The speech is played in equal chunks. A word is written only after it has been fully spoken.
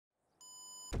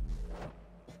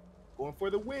Going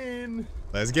for the win.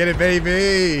 Let's get it,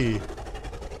 baby.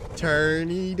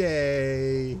 Tourney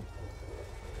day.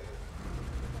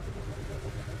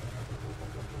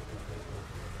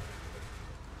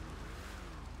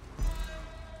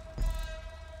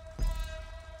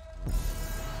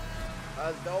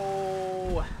 Let's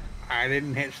go. I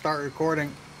didn't hit start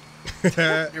recording.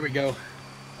 Here we go.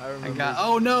 I got.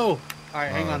 Oh no! All right,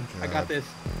 hang on. God. I got this.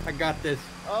 I got this.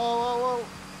 Oh.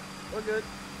 We're good.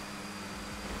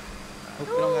 Hope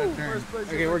we don't gotta turn. First place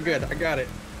Okay, we're good. I got it.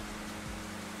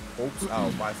 Oops.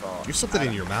 Oh, my fault. You have something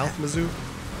in your mouth, Mizzou?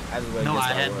 No,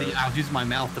 I was using my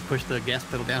mouth to push the gas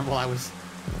pedal down while I was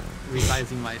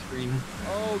resizing my screen.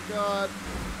 Oh God.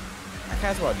 I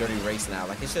kind of want a dirty race now.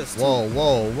 Like, it's just. Whoa,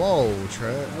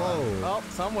 Trent. Whoa. Oh,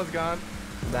 someone's gone.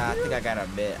 Nah, I think I got a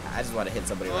bit. I just want to hit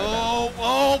somebody right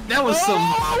Oh, that was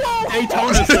some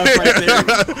Daytona stuff right there.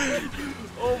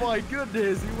 Oh my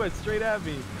goodness, you went straight at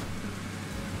me.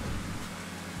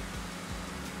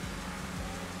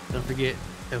 Don't forget,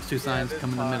 those two signs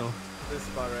come in the middle. This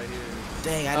spot right here. now.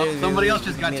 Dang, I didn't. Somebody else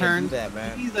just got turned. That,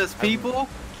 man. Jesus, people.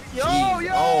 Yo,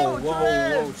 Oh,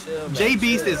 whoa, Trent. chill, man. J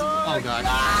Beast chill. is. Oh God.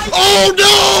 Oh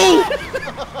no!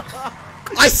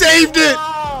 I saved it!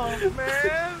 Oh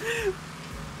man.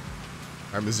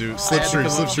 Alright, Mizzou,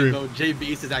 slipstream. J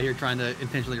Beast is out here trying to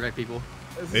intentionally wreck people.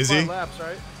 This Is he? 5 laps,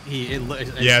 right?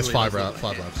 Yeah, it's five laps.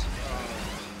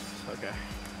 Okay.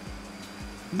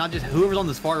 Not just whoever's on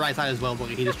this far right side as well, but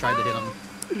he just tried to hit him.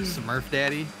 Smurf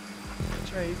Daddy.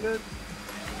 Trey, you good?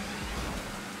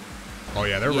 Oh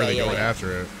yeah, they're really going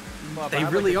after it. They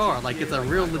really are. Like, it's a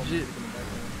real legit.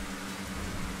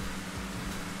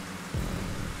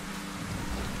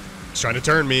 He's trying to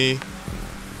turn me.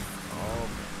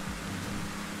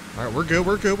 Alright, we're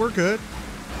good.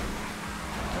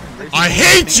 I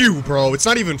hate you, bro. It's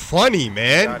not even funny,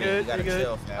 man. You're You gotta good.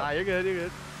 chill, fam. Nah, you're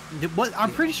good. What?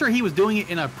 I'm pretty sure he was doing it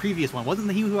in a previous one. Wasn't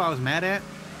he who I was mad at?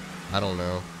 I don't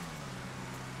know.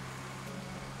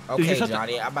 Dude, Okay, you're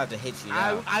Johnny, I'm about to hit you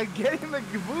now. I get him a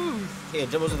boost. Here,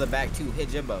 Jimbo's in the back too. Hit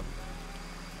Jimbo.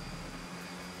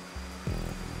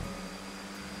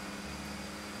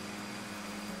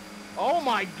 Oh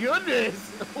my goodness!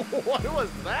 What was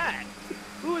that?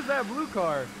 Who is that blue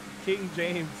car? King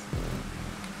James.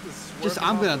 There's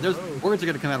words are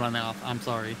gonna come out of my mouth. I'm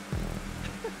sorry.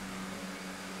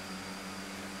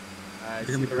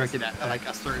 You're gonna be directed at like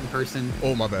a certain person.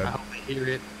 Oh, my I bad. hope they hear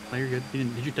it. No, you're good.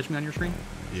 Did you touch me on your screen?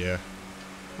 Yeah.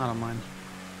 Not on mine.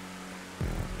 I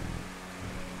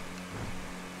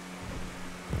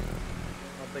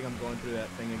don't think I'm going through that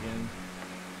thing again.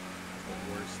 The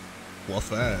worst. What's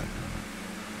that?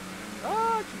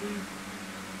 Actually,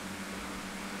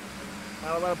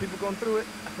 not a lot of people going through it.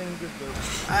 I think it's good.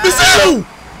 Mizzou!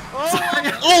 Oh!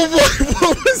 Oh,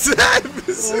 what was that,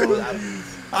 Mizzou?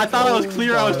 I thought it was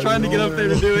clear. I was trying to get up there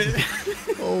to do it.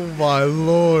 Oh, my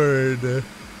Lord.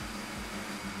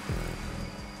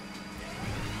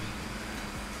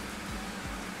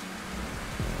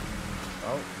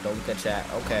 Oh, don't look at chat.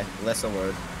 Okay, lesson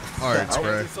word. Alright,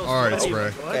 Spray. So Alright,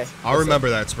 slow. Spray. Okay. I'll remember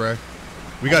that, Spray.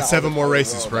 We got 7 more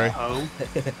races, Spray. Oh.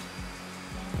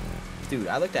 Dude,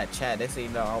 I looked at chat. They say,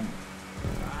 no, I'm.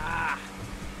 I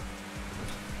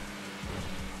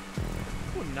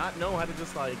would not know how to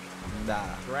just like Nah.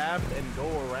 draft and go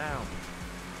around.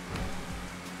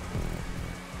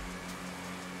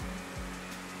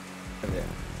 Yeah.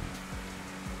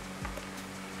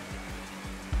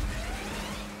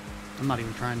 I'm not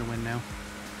even trying to win now.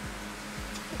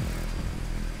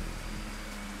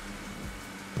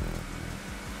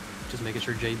 Just making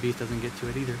sure J Beast doesn't get to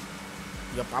it either.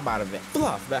 Yup, I'm out of it.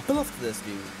 Bluff, man. Bluff to this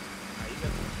dude.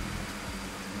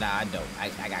 Nah, I don't.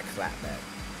 I got clapped, man.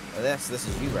 Well, this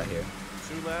is you right here.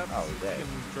 2 laps. Oh, dang. You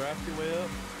can draft your way up.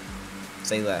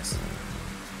 Say less.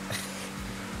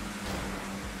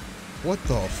 What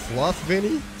the fluff,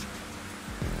 Vinny?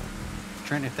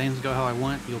 Trent, if things go how I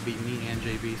want, you'll beat me and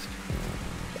J Beast.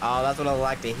 Oh, that's what I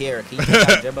like to hear. Can you take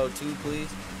out Jimbo too, please?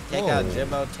 Take out Whoa.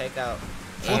 Jimbo. Take out.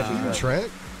 Fuck you, Trent.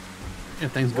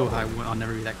 If things go how I want, I'll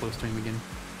never be that close to him again.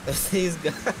 He's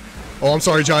good. Oh, I'm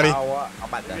sorry, Johnny. Oh, I'm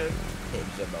about to Good. hit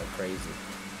Jimbo crazy.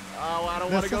 Oh, I don't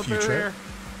Yeah, want to go fuck you, through Trent. here.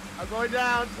 I'm going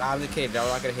down. Nah, I'm just kidding. No, I'm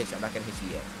not gonna hit you. I'm not gonna hit you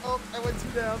yet. Oh, I went 2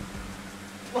 down.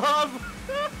 Love.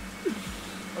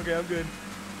 Okay, I'm good.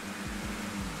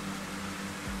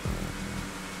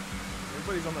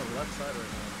 Everybody's on the left side right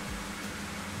now.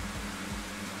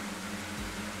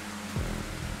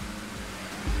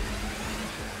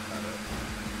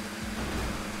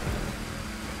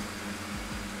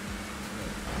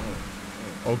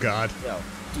 Oh, God. Yo,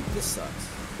 dude, this sucks.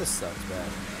 This sucks, man.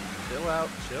 Chill out,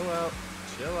 chill out,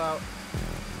 chill out.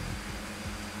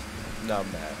 No,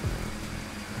 man.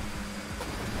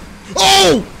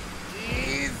 Oh!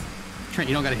 Jeez. Trent,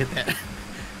 you don't gotta hit that.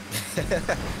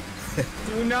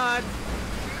 Do not.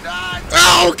 Do not.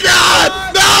 Oh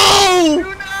God! No!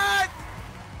 Do not.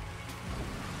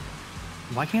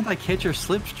 Why can't I catch your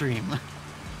slipstream?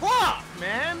 Fuck,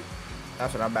 man.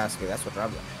 That's what I'm asking. That's what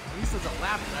I'm. At least it's a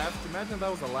lap left. Imagine if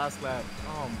that was the last lap.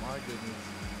 Oh my goodness.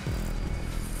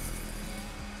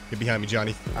 Get behind me,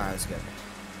 Johnny. Alright, let's go.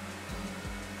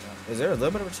 Is there a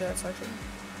little bit of a chance, actually?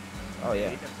 Oh,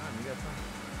 yeah. You got time. You got time.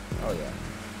 Oh, yeah.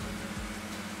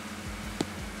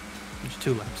 There's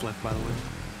 2 laps left, by the way.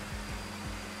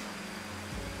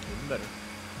 Even better.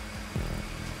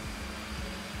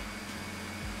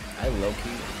 I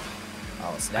low-key.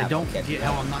 Oh, snap. I don't get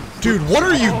how I'm not. Dude, what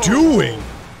are you doing?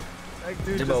 Like,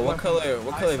 dude, Jimbo, what color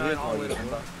vehicle are you in?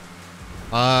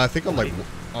 I think I'm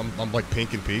like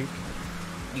pink and pink.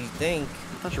 You think?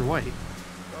 I thought you're white.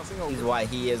 He's white.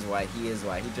 He is white. He is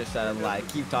white. He just tried to lie.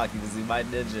 Keep talking, this is my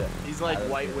ninja. He's like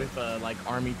white with like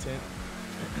army tint.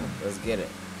 Let's get it.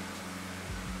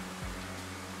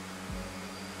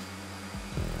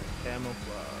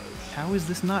 Camouflage. How is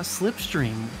this not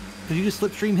slipstream? Because you just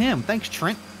slipstream him. Thanks,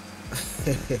 Trent.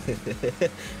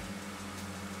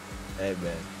 Hey,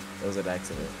 man. It was an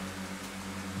accident.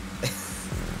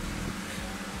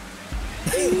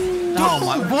 Oh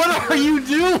my! What are you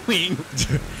doing?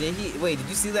 Did he? Wait, did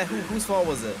you see that? Whose fault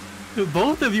was it?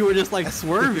 Both of you were just like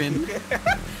swerving. In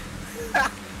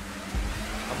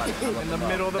the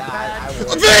middle of the pack.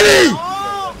 Vinny!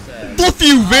 Bluff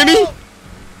you, Vinny!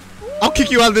 I'll kick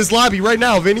you out of this lobby right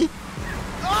now, Vinny.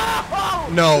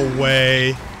 No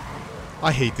way.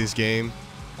 I hate this game.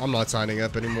 I'm not signing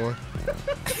up anymore.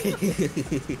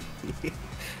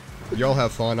 Y'all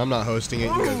have fun. I'm not hosting it.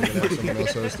 You guys are gonna have someone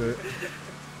else host it.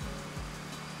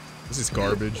 This is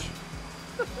garbage.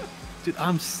 Dude,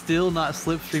 I'm still not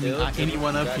slipstreaming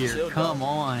anyone up here. Come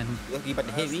on. Look, you about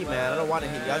to hit me, man. I don't want to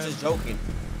hit you. I was just joking.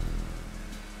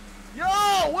 Yo,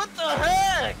 what the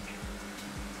heck?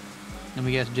 Let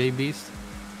me guess, J Beast.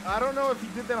 I don't know if he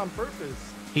did that on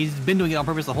purpose. He's been doing it on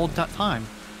purpose the whole time.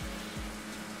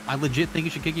 I legit think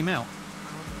you should kick him out.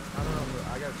 I don't know.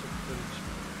 I gotta check the footage.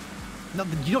 No,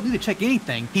 you don't need to check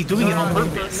anything. He's doing it on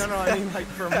purpose. No, I mean like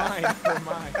for mine.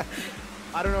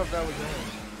 I don't know if that was him.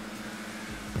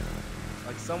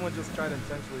 Like someone just tried to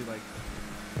intentionally like.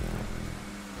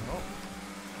 Oh,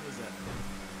 what is that?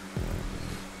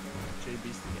 J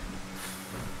Beast again.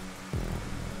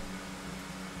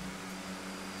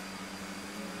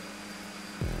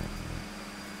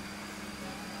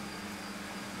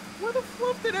 Where the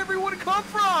fluff did everyone come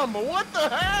from? What the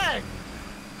heck?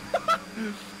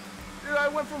 Dude, I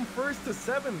went from 1st to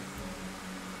 7th.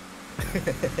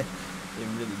 It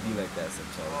really be like that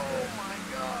sometimes. Oh my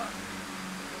god.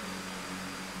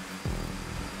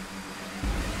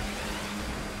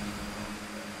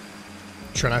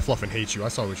 Trent, I fluff and hate you. I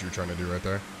saw what you were trying to do right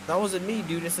there. That wasn't me,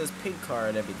 dude. It says pink car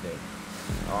and everything.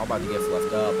 Oh, I'm about to get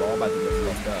fluffed up. Oh, I'm about to get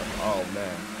fluffed up. Oh,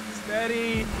 man.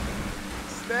 Steady.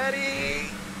 Steady.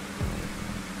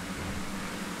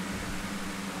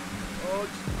 Oh,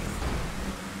 jeez.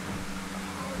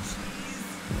 Oh, jeez.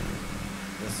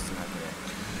 This is not good.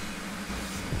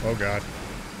 Oh God.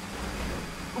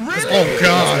 Really? Oh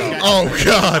God. Oh That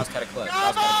God. was kind of clutch.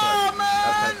 Come on,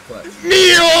 man.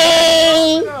 Neo!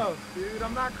 No, dude,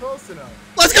 I'm not close enough.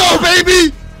 Let's go,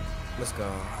 baby! Let's go.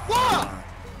 What?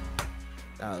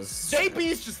 That was...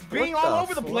 JP's just being What all the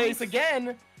over the fuck? place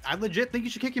again. I legit think you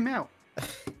should kick him out.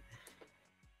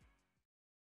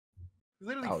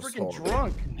 Literally I was freaking told.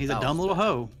 drunk. He's a dumb little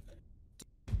hoe.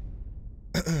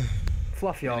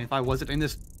 Fluff, y'all. And if I wasn't in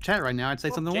this chat right now, I'd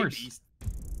say something worse.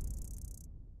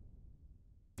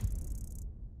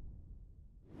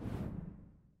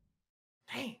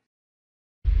 Dang.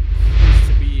 Used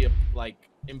to be like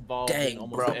involved in Dang,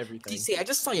 almost bro. everything. DC, I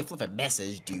just saw you flip a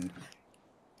message, dude.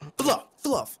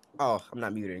 Fluff. Oh, I'm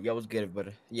not muted. Yo, what's good, but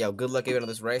yo, good luck even on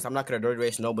this race. I'm not gonna dirty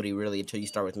race nobody really until you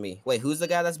start with me. Wait, who's the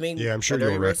guy that's being? Yeah, I'm sure a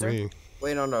dirty you'll wreck racer? me.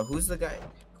 Wait, no. Who's the guy?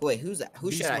 Wait, who's that?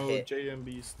 Who should I hit? JM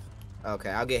Beast. Okay,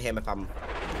 I'll get him if I'm.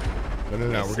 No. We're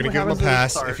gonna what give him a happens when we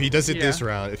pass. start. If he does it Yeah. this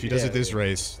round, if he does Yeah, it this yeah.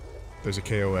 race, there's a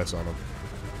KOS on him.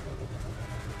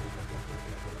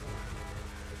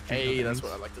 Hey, that's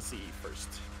what I like to see first.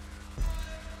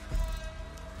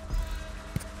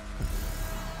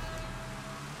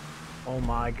 Oh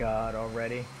my god,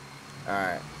 already? All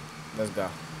right, let's go.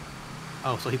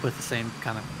 Oh, so he put the same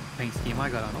kind of paint scheme I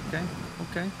got on.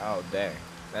 Okay. Oh, dang,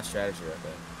 that's strategy right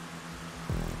there.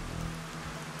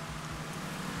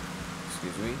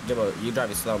 Excuse me, Jimbo, you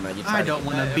driving slow, man. You I don't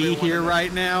want to be here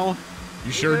right now.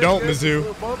 You sure don't,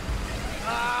 Mizzou.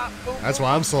 That's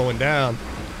why I'm slowing down.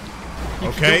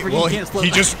 Okay, Don't forget well you can't slow he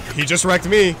down. just wrecked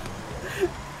me.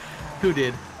 Who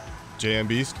did? JM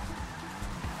Beast.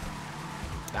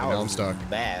 That And now I'm was stuck.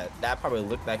 bad. That probably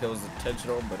looked like it was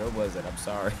intentional, but it wasn't. I'm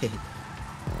sorry.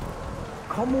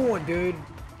 Come on, dude.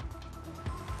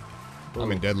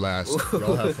 I'm in dead last.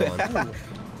 Y'all have fun.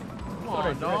 Come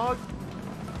on, dog.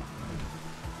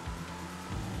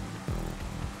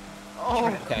 Oh,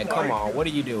 Okay, come on. What are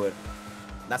you doing?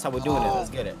 That's how we're doing it. Let's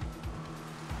get it.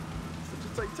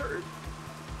 Such a tight turn.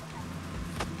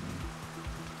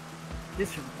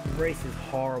 This race is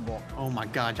horrible. Oh my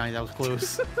god, Johnny, that was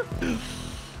close.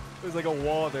 There's like a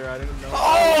wall there. I didn't know.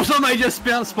 Oh, somebody just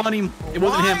spun him. It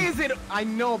wasn't Why him. is it? I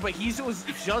know, but he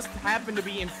just happened to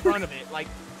be in front of it. Like,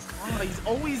 he's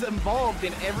always involved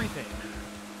in everything.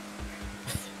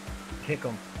 Kick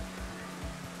him.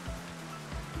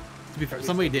 To be fair,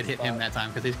 somebody did hit him that time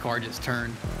because his car just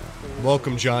turned.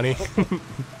 Welcome, Johnny.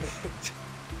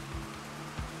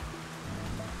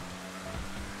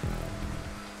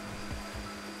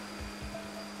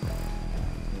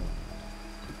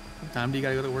 What time do you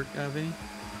gotta go to work, Vinny?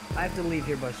 I have to leave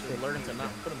here by 6. Learning to not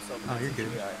put himself. Oh, you're good.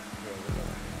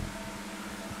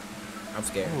 I'm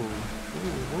scared.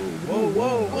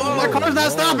 Whoa. My car's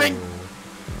not stopping!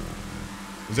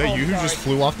 Is that you who just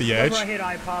flew off the edge? Whoever I hit,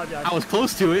 I apologize. I was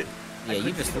close to it. Yeah,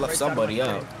 you just left somebody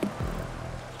up.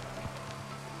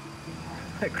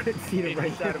 I couldn't see the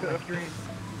right side of my screen.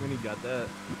 When he got that.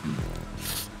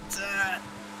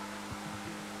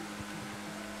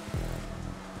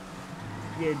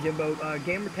 Yeah, Jimbo,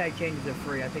 gamer tag changes are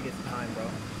free. I think it's time, bro.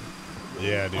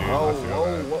 Yeah, dude. Whoa, I feel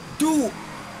that. whoa. Dude!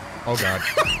 Oh god.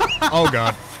 Oh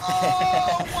god.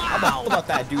 I'm not about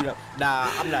that, dude. Nah,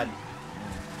 I'm not.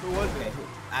 Who was Okay, it?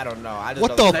 I don't know. I just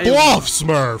What know the that- bluff,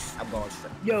 Smurf? I'm going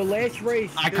straight. Yo, last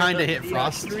race. I kinda hit the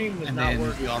Frost, stream was and not then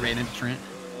working. we all ran into Trent.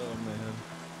 Oh man.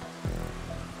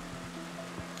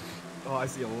 Oh, I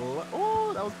see a lot.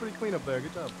 Oh, that was pretty clean up there.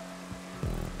 Good job.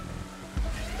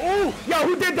 Oh, yo,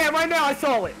 who did that right now? I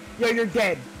saw it. Yo, you're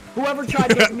dead. Whoever tried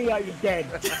to hit me out, you're dead.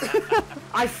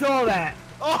 I saw that.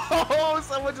 Oh,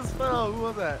 someone just fell. Who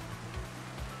was that?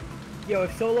 Yo,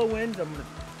 if Solo wins, I'm gonna.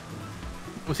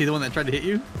 Was he the one that tried to hit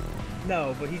you?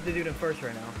 No, but he's the dude in first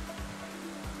right now.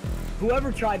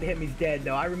 Whoever tried to hit me's dead,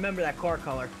 though. I remember that car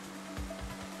color.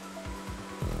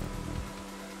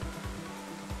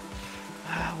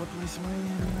 What place am I in?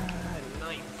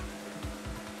 Ninth.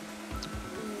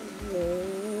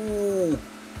 Ooh.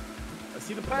 I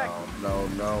see the pack. No.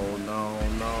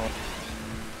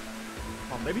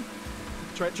 Come on, baby.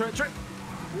 Trent.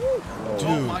 Whoa. Dude,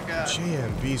 Oh my God.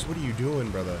 JMBs, what are you doing,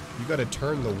 brother? You gotta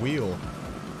turn the wheel.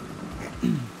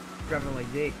 Driving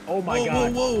like Jake. Oh my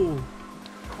god. Whoa.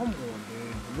 Come on,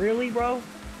 dude. Really, bro?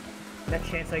 That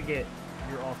chance I get,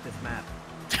 you're off this map.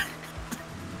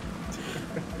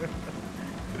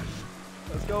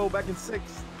 Let's go back in 6th.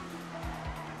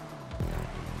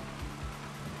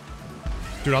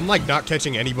 Dude, I'm like not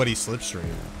catching anybody's slipstream.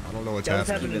 I don't know what's That was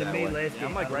happening. happening to me Keep it that last Yeah, game.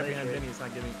 I'm like right last behind race. Vinny. It's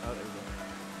not getting out there.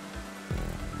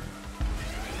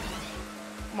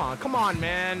 Come on,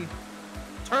 man.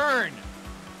 Turn.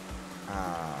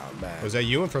 Ah, man. Was that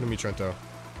you in front of me, Trento?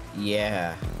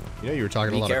 Yeah. You know you were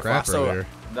talking Be a lot careful. of crap So, earlier.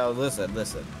 no, listen.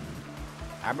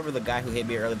 I remember the guy who hit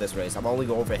me earlier this race. I'm only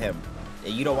going for him.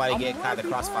 And you don't want to get caught in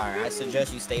the crossfire. I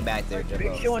suggest you stay back there, Big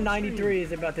Jimbo. Show on 93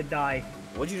 is about to die.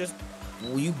 What'd you just...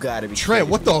 Well, you gotta be Trent,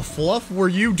 kidding what me. the fluff were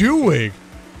you doing?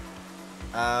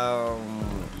 I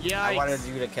Yikes. wanted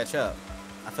you to catch up.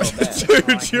 I felt bad.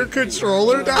 Dude, your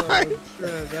controller died?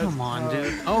 Come on,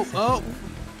 dude. Oh.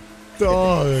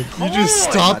 Dog, you just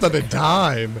stopped on a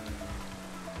dime.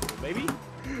 Maybe?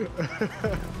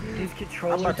 His I'm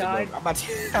controller about to died. go. I'm about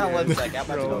to... I'm about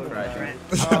to go crash. Trent.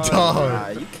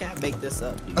 Dog. You can't make this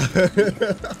up, dude.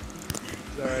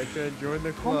 Alright, Trent, join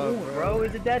the Come club, on, bro.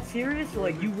 Is it that serious?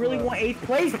 Like, you really want 8th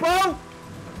place, bro?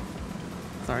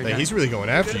 Sorry, Hey, Johnny. he's really going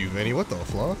after you, Vinny. What the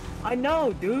fluff? I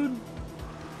know, dude.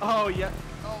 Oh, yeah.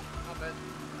 Oh, my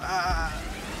bad.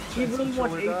 He really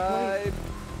wants 8th place. Died.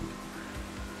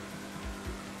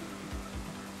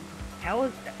 How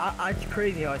is... it's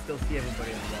crazy how I still see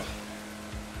everybody on that.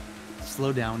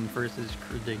 Slow down first is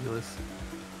ridiculous.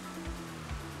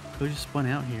 Who just spun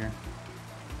out here?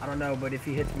 I don't know, but if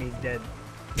he hits me, he's dead.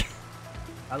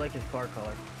 I like his car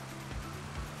color.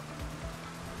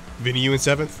 Vinny, you in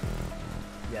 7th?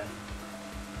 Yes.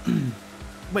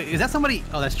 Wait, is that somebody?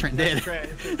 Oh, that's Trent dead. Trent.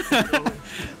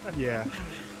 Yeah.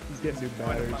 He's getting new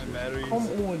batteries. Come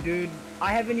on, dude.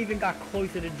 I haven't even got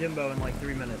closer to Jimbo in like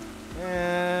 3 minutes.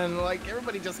 Man, like,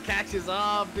 everybody just catches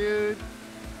up, dude.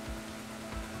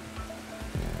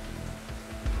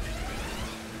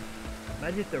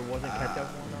 Imagine if there wasn't catch-up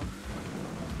going on.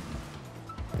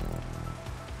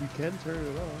 You can turn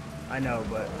it off. I know,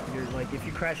 but you're like, if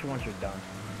you crash once, you're done.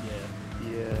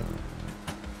 Yeah. Yeah.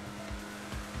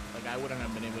 Like I wouldn't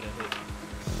have been able to hit.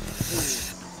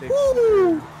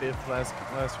 Fifth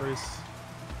last race.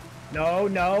 No,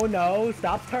 no, no.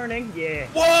 Stop turning. Yeah.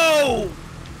 Whoa!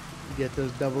 You get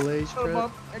those double A's,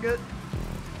 Trent? I got.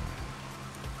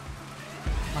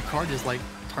 My car just like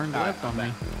turned left on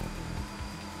me.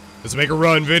 Let's make a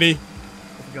run, Vinny.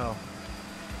 Let's go.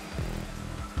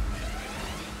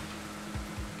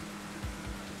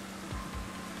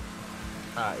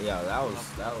 Yeah, that was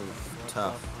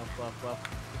tough.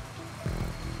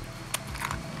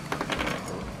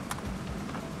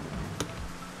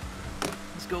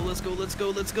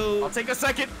 Let's go. I'll take a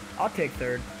second. I'll take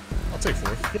third. I'll take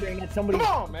fourth. Considering that somebody Come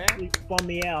on, man. spun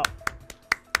me out.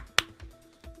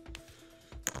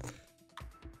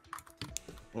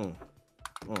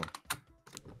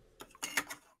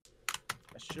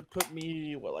 That should put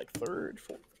me what, like third,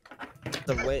 fourth.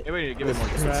 The way. Hey, wait, give it more.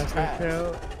 Traffic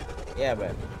count. Yeah,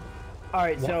 man. All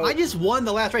right, so I just won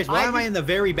the last race. Why am I in the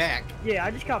very back? yeah,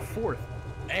 I just got fourth.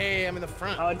 Hey, I'm in the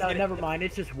front. Oh no, never mind.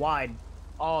 It's just wide.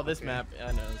 Oh, this map.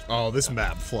 I know. Oh, this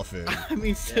map fluffing. I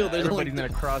mean, still, there's everybody's only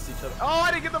gonna cross each other. Oh,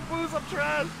 I didn't get the boost. I'm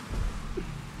trash.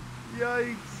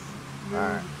 Yikes.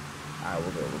 Alright,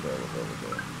 we'll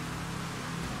go.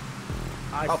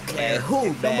 I Okay, swear, who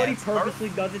if somebody bad? purposely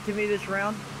does it to me this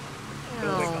round,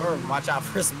 Smurf, watch out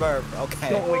for Smurf. Okay.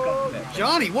 don't wake up.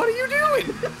 Johnny, what are you doing?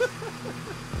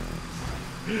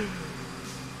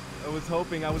 I was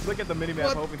hoping. I was looking at the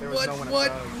minimap, hoping there was no one what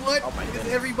across. Oh my is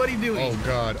goodness. everybody doing? Oh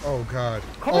god. Oh god.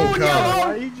 Come Oh on,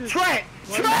 god. yo! Trent!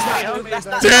 That's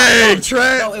not, Dang,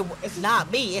 Trent. No, it's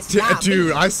not me. It's not Dude,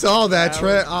 me. I saw that,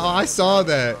 Trent. I saw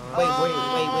that. Wait.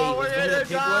 Was Vinny the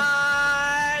pink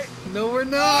one? No, we're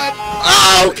not.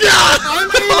 Oh god.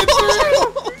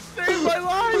 Saved my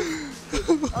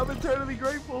life. I'm eternally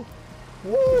grateful.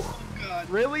 Woo! Oh God.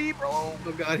 Really, bro? Oh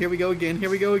God, here we go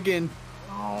again.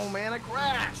 Oh man, I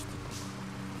crashed.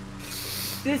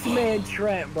 This man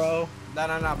Trent, bro. No,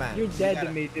 man. You're dead gotta-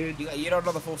 to me, dude. You don't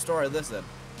know the full story. Listen,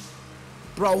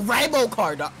 bro. Rainbow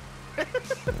car. Dog.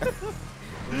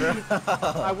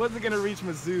 I wasn't gonna reach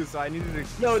Mizzou, so I needed to.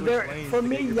 Yo, switch there lanes for to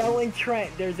me get your yelling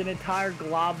Trent, there's an entire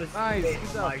glob of Nice, spit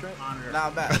good on my job, Trent. monitor. Nah,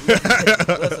 man.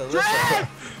 Listen.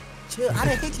 Chill. I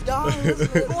didn't hit you, dog. Listen.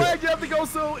 boost. Why'd you have to go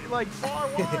so like far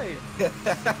wide?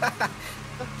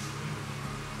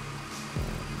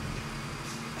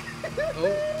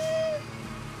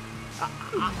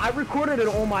 I recorded it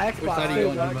on my Xbox. Which side are you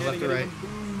too. going? Left or right?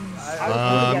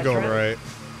 I'm going right.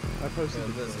 I posted the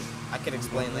Listen, I can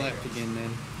explain later. Left again, then.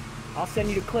 I'll send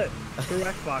you the clip through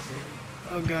Xbox.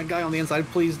 Oh God, guy on the inside,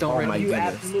 please don't. Oh wreck my me. You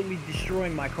goodness. absolutely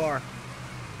destroying my car.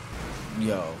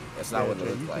 Yo, that's not what it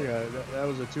looked like. That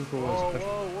was a too cool.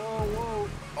 Whoa.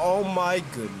 Oh my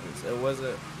goodness, it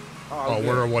wasn't. Oh,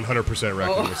 we're 100%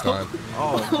 wrecking this time.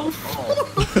 Oh, that's kind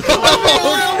of close. Oh,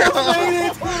 right,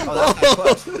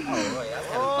 that's kind of.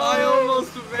 I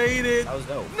almost made it. That was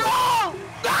dope.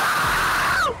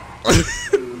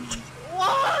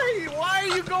 Why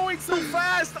are you going so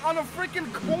fast on a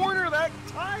freaking corner that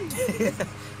tight?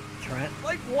 Trent.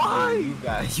 Like why? You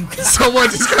got. Someone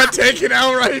just got taken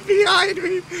out right behind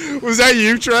me. Was that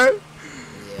you, Trent?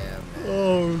 Yeah, man.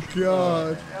 Oh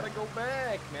god. Gotta go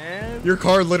back, man. Your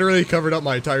car literally covered up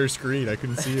my entire screen. I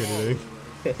couldn't see anything.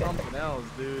 Something else,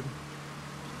 dude.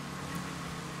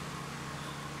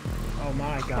 Oh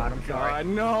my God, I'm sorry.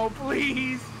 No,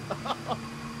 please. I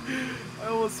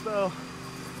almost fell.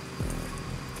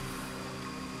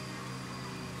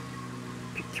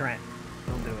 Trent,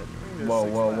 don't do it.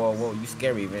 Whoa! You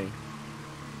scare me, man.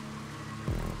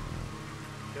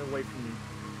 Get away from me.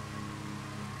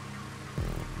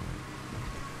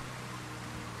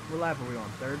 What lap are we on?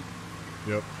 Third?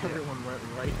 Yep. Everyone went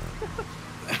right.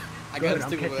 I Good, gotta I'm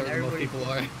stick with catching whatever most everybody.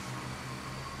 people are.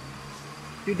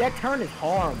 Dude, that turn is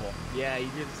horrible. Yeah, you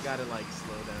just gotta like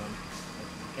slow down.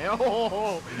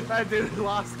 Oh, that dude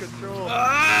lost control.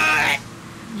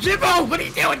 Jimbo, what are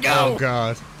you doing? Oh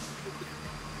god.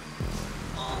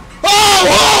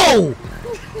 Oh!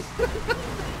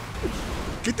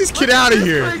 Get this kid out of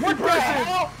here. What the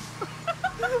hell?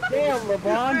 Damn,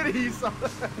 LeBron. He saw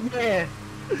that. Yeah.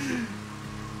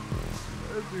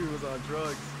 That dude was on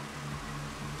drugs.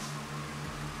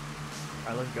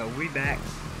 Alright, let's go. We back.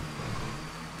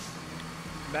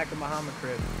 Back to Muhammad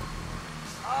crib.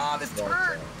 Ah, this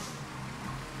turn.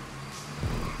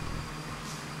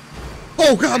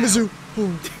 Oh god, Mizzou.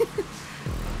 Oh.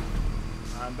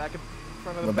 I'm back in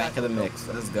front of the We're back in the mix.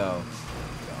 Let's go.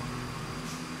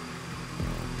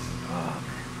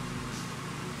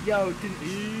 Yo,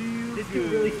 dude, this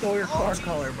dude really stole your car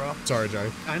color, bro. Sorry, Johnny.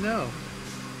 I know.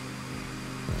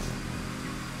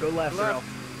 Go left, Ralph.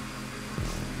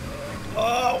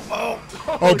 Oh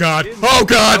god. Oh I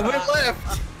god. went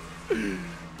left.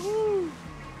 Woo.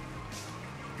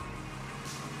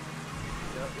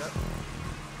 Yep.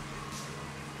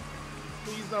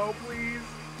 Please no, please.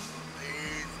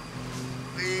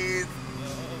 Please.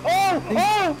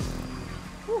 Oh!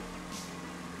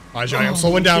 Alright, Johnny, I'm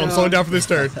slowing down. I'm slowing down for this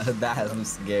turn. That has me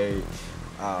scared.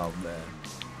 Oh man,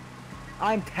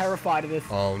 I'm terrified of this.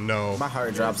 Oh no. my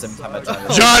heart drops every time I try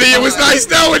to. Johnny, it was nice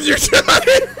knowing you,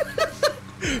 Johnny.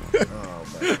 Oh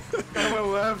man. I went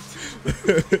left. I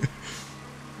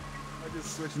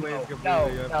just switched lanes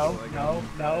completely.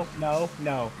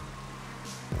 No.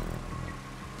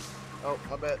 Oh,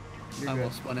 my bad. I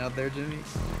almost spun out there, Jimmy.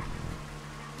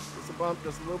 Just a bump,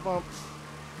 just a little bump.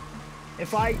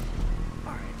 If I...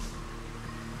 Alright.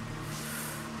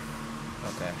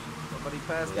 Okay. Somebody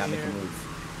passed We me gotta make a here. move.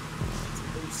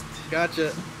 Boost.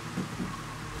 Gotcha.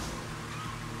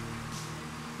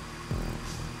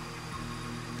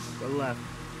 Go left.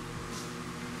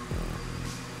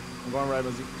 I'm going right,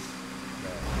 Lizzie.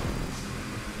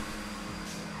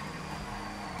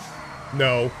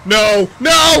 No. No.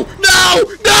 No. No.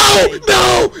 No.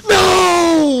 No.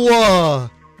 No.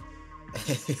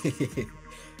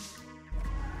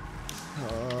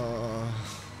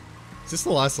 Is this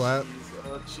the last lap?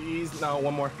 Jeez. No,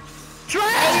 one more.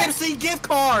 AMC gift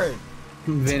card,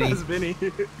 Vinny. That's Vinny.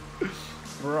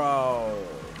 bro.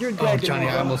 You're Oh, dead. Johnny,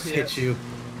 I Jimbo. almost hit you.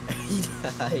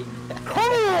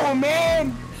 Come on,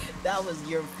 man! That was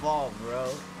your fault, bro.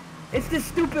 It's the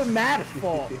stupid Matt's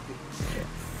fault.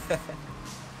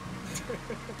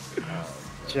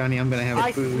 Johnny, I'm gonna have a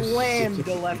I boost. slammed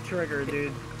the left trigger,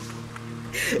 dude.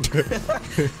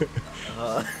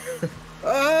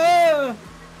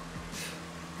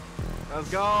 Let's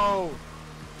go.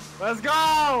 Let's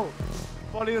go.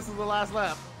 Funny, this is the last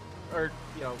lap. Or,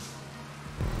 you know,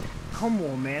 Come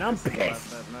on, man. I'm this is the last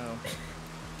pissed. lap now.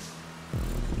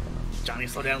 Johnny,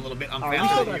 slow down a little bit. I'm Alright, we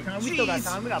faster still than got you. time. We still got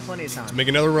time. We got plenty of time. Make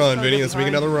another run, Vinny. Let's make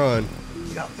another run.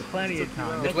 We got plenty of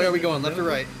time. Which way are we going, left or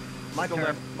right? My Go turn.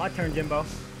 left. My turn, Jimbo.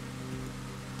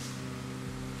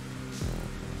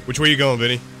 Which way you going,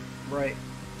 Vinny? Right.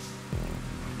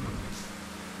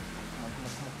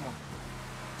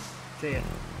 See it.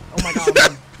 Oh my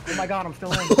god. Oh my god, I'm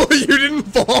still in. Oh, you didn't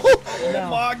fall? No.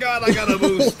 My God, I got a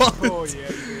boost. Oh, yeah,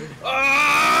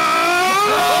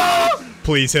 you did.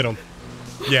 Please hit him.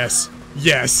 Yes.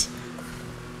 Yes.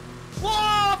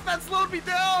 Whoa, that slowed me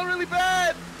down really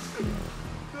bad.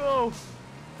 No.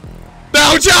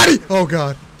 No, Johnny! Oh,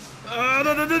 God. No.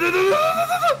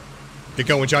 Get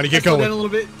going, Johnny. Get Slow down a going. little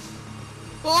bit.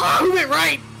 Oh, who went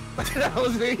right? That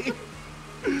was me.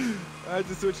 I had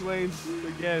to switch lanes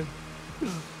again.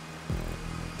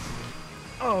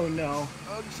 Oh no.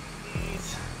 Oh,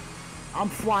 jeez. I'm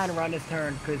flying around this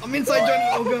turn because I'm inside Johnny.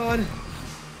 Oh God.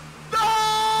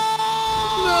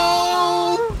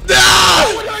 No!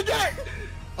 No! What did I get?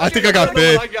 I think I got don't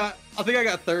know what fifth. I think I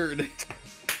got third.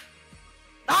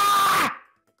 I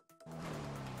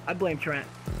blame Trent.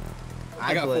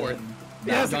 I got blame- fourth.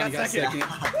 Yes, Johnny I got second.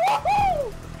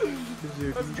 Woohoo!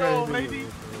 Let's go, baby.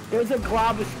 There's a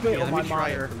glob of spit Yeah, on let my me try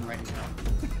it monitor. from right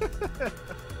now.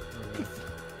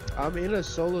 I'm in a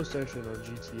solo session on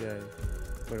GTA,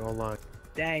 like online.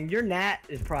 Dang, your nat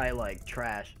is probably like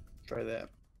trash. Try that.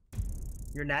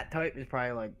 Your nat type is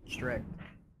probably like strict.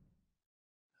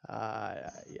 Yeah,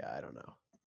 I don't know.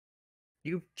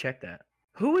 You check that.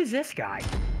 Who is this guy?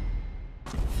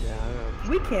 Yeah, I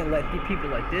We can't let people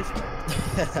like this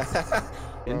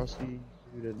win. know. Frosty,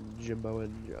 dude, and Jimbo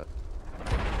and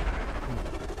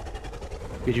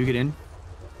Did you get in?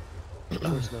 of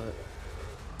course not.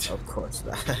 Of course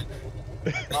not.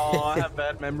 Oh, I have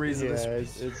bad memories Yeah, of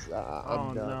this. it's Oh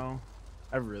I'm done. no.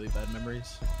 I have really bad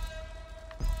memories.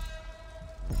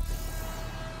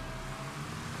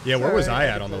 Yeah, where was I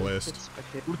at on the list?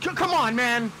 Come on,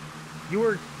 man. You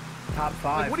were top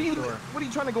 5. Like, what are you? for sure. What are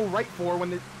you trying to go right for when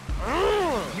the?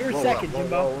 You're Whoa, second, whoa,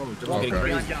 Jimbo. whoa, whoa, just One getting point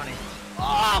crazy. behind Johnny.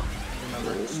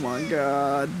 Oh my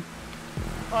God.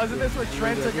 Oh, isn't this where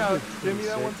Trent took out Jimmy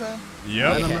that one time? I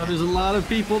Yep. don't know. There's a lot of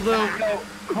people though.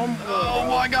 Come Oh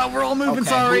my God, we're all moving. Okay,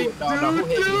 Sorry, who- no, who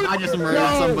hit me? dude. I just murdered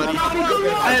somebody,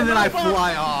 and then I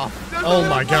fly off. Oh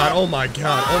my god, oh my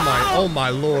god, oh my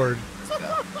lord.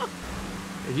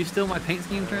 Did you steal my paint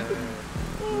scheme, Trent?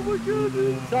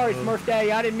 Sorry, Smurf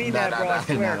Daddy. I didn't mean that, bro. I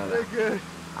swear. no. They're good.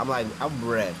 I'm red.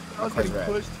 I was I'm getting red.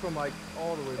 pushed from like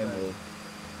all the way And back. blue.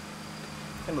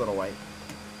 And a little white.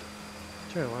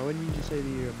 Trent, why wouldn't you just say the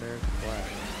American flag?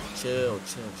 Chill.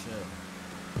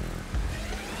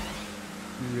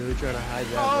 You really trying to hide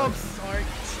that? Oh, I'm right? sorry.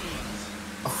 Jeez.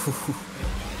 Oh,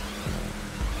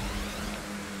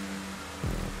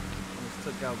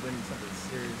 gotta win something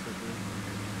serious with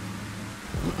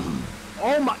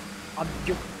Oh my,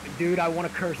 dude, I want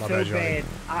to curse My so bad, Johnny. bad.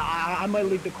 I might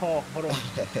leave the call. Hold on.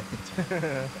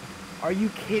 Are you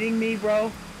kidding me,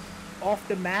 bro? Off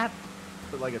the map?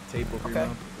 this. Put like a tape over your Okay,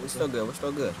 mouth. we're still good. We're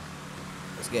still good.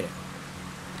 Let's get it.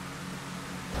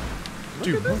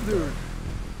 Dude, Look at this dude.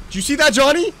 did you see that,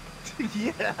 Johnny?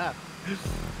 Yeah.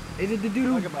 Is it the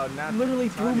dude Talk who about not literally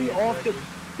threw me timing off the...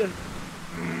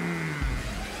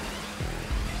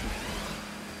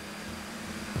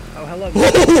 Oh, hello.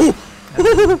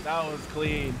 That was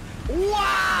clean.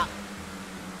 Wow.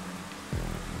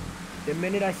 The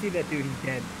minute I see that dude, he's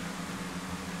dead.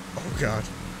 Oh God.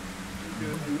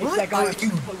 It's that guy.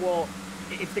 Well,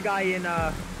 it's the guy in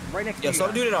right next to Yeah, you.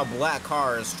 some dude in a black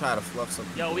car is trying to fluff some.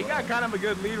 Yo, we people got out. kind of a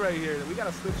good lead right here. We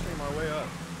gotta slipstream our way up.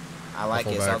 I like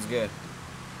Full it. back. Sounds good.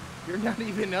 You're not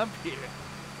even up here.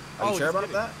 Are you sure just about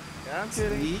kidding. that? Yeah, I'm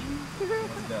kidding.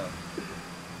 Let's go.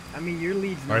 I mean, your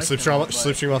lead's. All right, nice slipstream now, but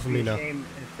slipstream off of me it'd be a now. shame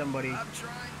if somebody I'm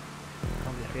trying.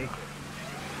 comes to shake.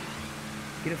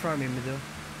 Get in front of me, Mizzou.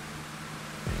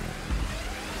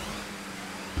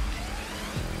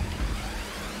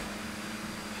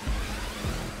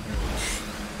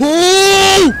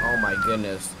 Oh my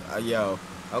goodness. Yo.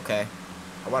 Okay.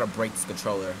 I want to break this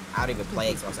controller. I don't even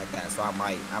play Xbox like that, so I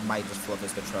might just flip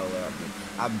this controller.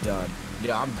 I'm done.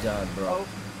 Yo, I'm done, bro.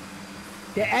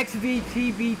 The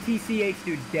XVTBTCH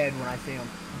dude's dead when I see him.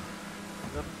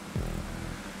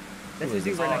 That's the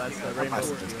dude Oh, right that's next to the you. I'm about to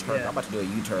rainbow. just turn. Yeah. I'm about to do a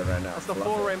U-turn right now. That's the Fluff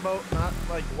full it. rainbow, not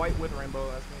like white with rainbow.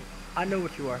 That's me. I know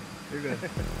what you are. You're good.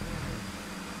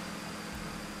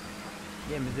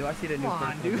 Yeah, Mizzou, I see that new Come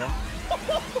on, purple, dude. bro.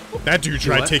 That dude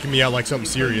tried what? taking me out like something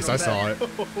serious. I saw it.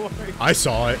 I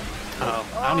saw it. Oh,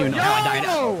 I don't even know how I died.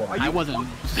 no! I wasn't.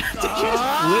 Did you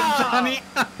slip, Johnny?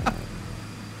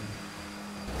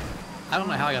 I don't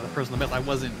know how I got the personal best. I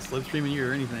wasn't slipstreaming you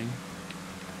or anything.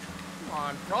 Come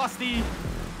on, Frosty.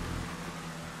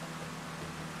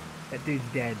 That dude's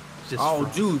dead. Just Oh,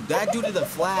 dude, that dude in the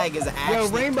flag is actually. Yo,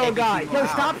 rainbow taking guy. people Yo, out.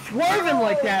 stop swerving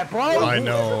like that, bro. I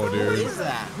know, Who dude. is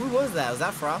that? Who was that? Was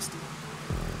that Frosty?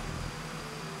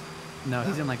 no,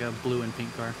 he's in like a blue and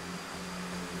pink car.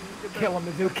 Kill him,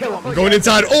 Mizzou. Kill him. I'm going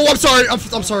inside. Oh, I'm sorry. I'm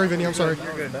sorry, Vinny. I'm sorry.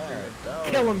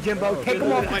 Kill him, Jimbo. Take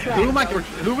him off the track.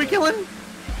 Who are we killing?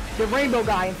 The rainbow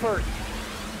guy in first.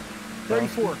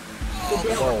 34.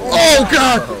 Oh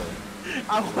God.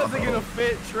 I wasn't gonna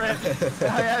fit, Trent.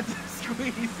 I had to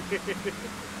squeeze it.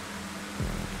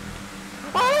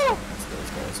 Oh!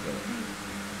 Let's go.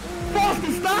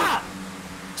 Frosty, stop!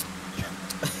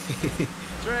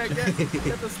 Trent, get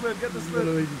the slip. Get the slip.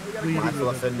 Literally We gotta My get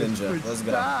fluffing ninja. Let's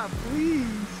go. Stop, please.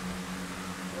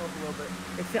 Go up a little bit.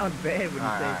 It sounds bad when you say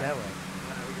Alright. it that way.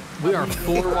 We are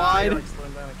 4 wide. Like,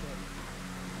 slowing down, I can't.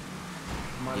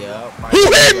 Yep. Who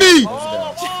hit me? Whoa,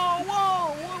 whoa, whoa!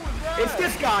 What was that? It's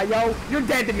this guy, yo. You're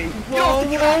dead to me. Get Whoa, off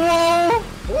the track.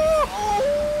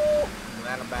 whoa!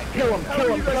 Glad I'm back Kill here. him, kill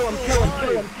him, kill him, kill him,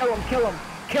 kill him, kill him, kill him,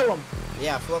 kill him.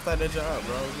 Yeah, fluff that ninja up,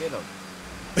 bro. Get him.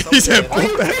 He said, Are you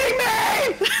 "Fuck that."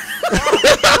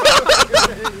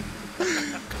 kidding me?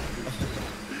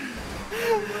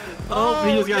 Oh,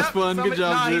 he just got spun. Good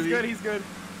job, Nah, he's Jimmy. good. He's good.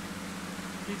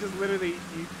 He just literally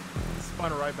he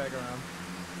spun right back around.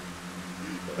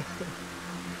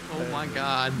 Oh my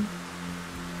God.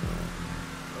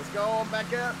 Let's go on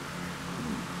back up.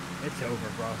 It's over,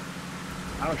 bro.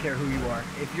 I don't care who you are.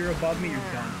 If you're above me, you're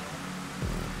done.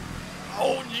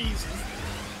 Oh Jesus!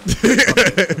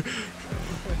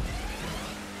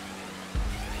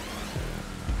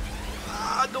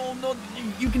 I don't know.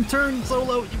 You can turn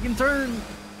solo. You can turn.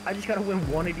 I just gotta win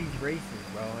one of these races,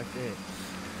 bro. That's it.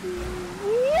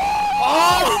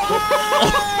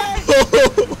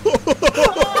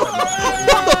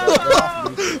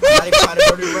 Not even trying to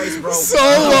dirty race, bro.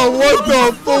 Solo, what the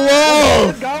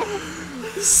Let's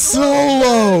fuck? go.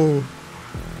 Solo.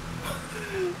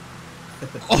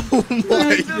 Oh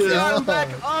my Just got him back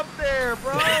God. up there,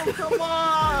 bro. Come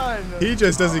on. He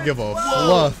just doesn't give a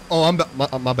fluff. Oh,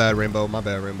 my bad, Rainbow. My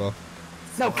bad, Rainbow.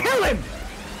 No, kill him!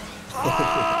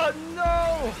 Oh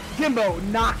no! Jimbo,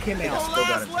 knock him I out. still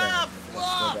got a Last lap. chance. Still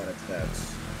got a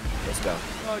chance. Let's go.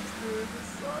 Sucks, dude. This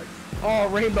sucks. Oh,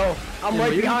 Rainbow, I'm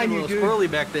right behind you, dude.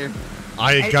 Squirrely back there.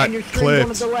 I got And your stream's on a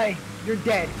clipped. delay. You're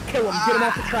dead. Kill him. Get him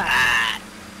off the track.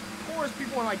 Of course,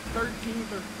 people in like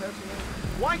 13th or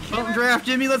 17th. Why can't Bump I? draft,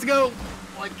 Jimmy. Let's go.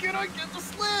 Why can't I get the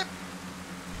slip?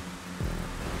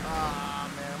 Ah,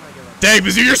 man, I'm gonna give up. Dang,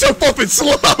 Mizzou, you're so fucking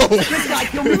slow. This guy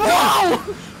killed me. Whoa!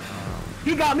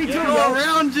 He got me too, Go yo.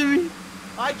 around, Jimmy.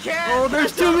 I can't. Oh,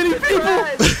 there's too many people.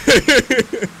 I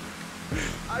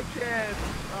can't.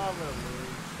 I'm gonna lose.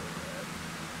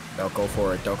 Don't go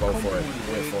for it. Don't go for it.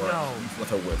 Wait for it. No. With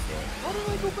her whip for it. How did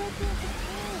I go back there?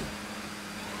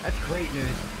 That's great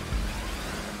news.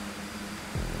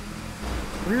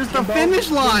 Where's the finish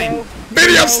line?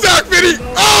 Vinny, I'm stuck, Vinny!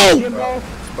 Oh! Jimbo.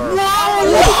 Spur.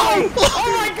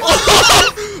 Oh my god!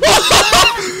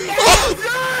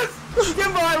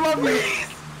 Jimbo, I love you!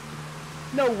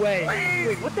 No way.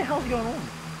 Wait, what the hell's going on?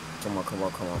 Come on.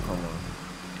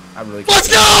 I really can't. Let's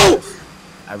go!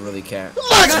 I really can't.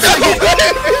 Let's go!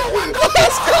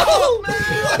 Let's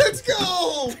go! Let's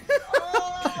go!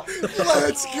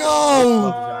 Let's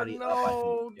go! Johnny up, I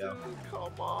think, yo.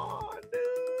 Come on,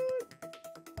 dude.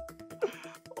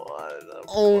 What the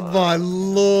Oh my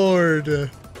lord.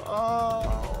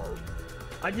 Oh.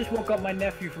 I just woke up my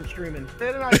nephew from streaming.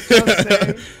 Didn't I just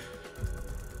say?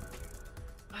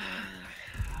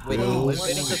 Wait, Those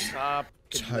wait, Let's wait. stop.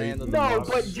 tight No,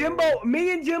 but Jimbo,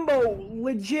 me and Jimbo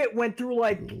legit went through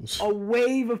like a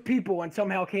wave of people and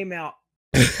somehow came out.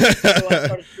 So I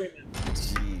started streaming.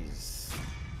 Jeez.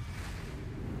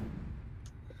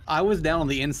 I was down on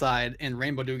the inside, and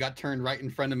Rainbow Dude got turned right in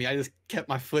front of me. I just kept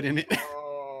my foot in it.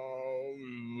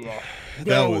 That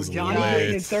Yo, was Johnny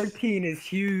getting lit. 13 is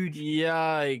huge.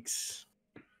 Yikes.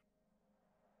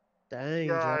 Dang,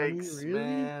 Johnny, Yikes, really?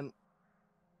 man.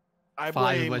 I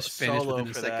 5 blame of us finished Solo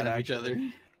within a for second that, of each other.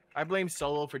 actually. I blame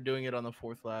Solo for doing it on the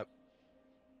 4th lap.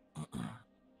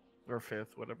 Or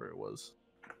 5th, whatever it was.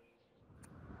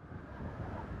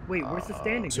 Wait, where's the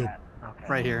standings so- at? Okay.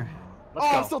 Right here. Let's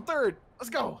Oh, go. I'm still 3rd. Let's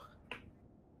go.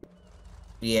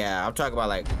 Yeah, I'm talking about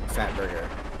like Fat Burger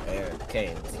and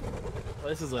Canes. Well,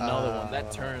 this is another one.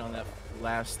 That turn on that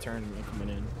last turn coming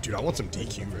in. Dude, I want some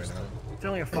DQ right now. It's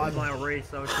only a 5-mile race,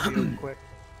 so it should be over quick.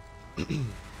 Yeah,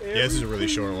 this is a really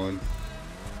short one.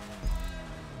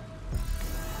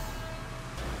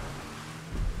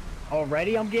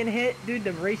 Already I'm getting hit? Dude,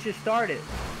 the race just started.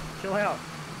 Chill out.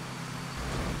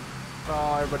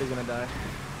 Oh, everybody's gonna die.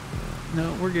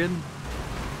 No, we're good.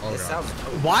 Oh It god. sounds.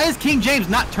 Why is King James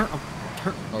not turn?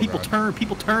 Oh, people God. turn.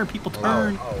 People turn. People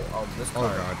turn. This Oh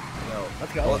car. god. Yo,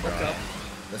 Let's go. oh, Let's go. God.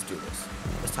 Let's do this.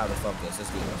 It's time to fuck this.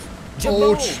 Let's do this.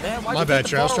 Oh, Jimbo, man, why'd my you bad,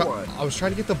 take the Trent. bar one? I was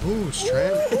trying to get the boost,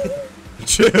 Trent.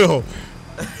 Chill.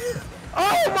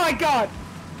 Oh my god!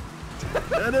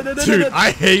 Dude,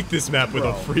 I hate this map with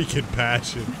a freaking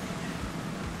passion.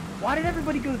 Why did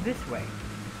everybody go this way?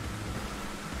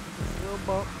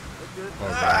 Oh,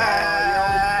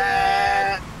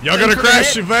 god. Y'all gonna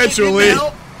crash eventually.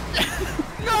 No,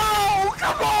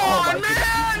 come on,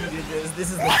 man!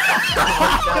 This is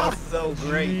that was so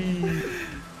great.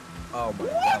 Oh my,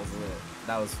 that was lit.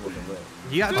 That was fucking lit.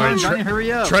 You got Alright, time, Johnny.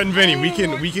 Hurry up. Trent and Vinny, we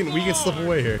can slip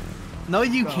away here. No,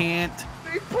 you can't.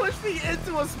 They pushed me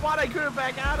into a spot I couldn't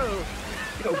back out of.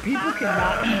 Yo, people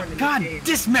cannot turn in this God, game.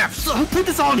 this map. So who put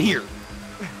this on here?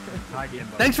 Hi,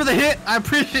 Jimbo. Thanks for the hit. I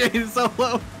appreciate it,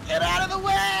 Solo. Get out of the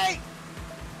way!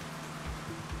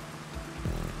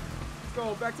 Let's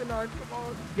go, back to 9, come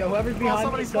on. Yo, whoever's Come on, behind me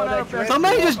somebody saw spun that out drift.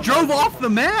 Somebody just drove off the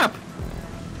map.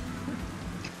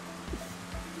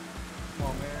 Come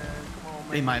on, man. Come on,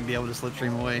 man. They might be able to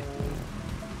slipstream away.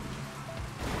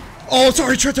 Oh,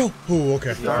 sorry, Trento. Oh,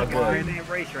 okay. Y'all We're good. in a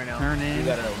race right now. Turn We in.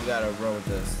 gotta roll with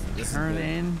this. This is Turn good.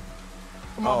 in.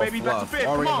 Come on, baby, back to fluff. 5th,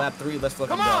 come Already on. lap 3, let's flip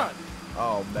Come it on! up.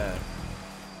 Oh man.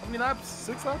 How many laps?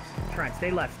 6 laps? Trent,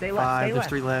 stay left, stay left, 5. stay There's left.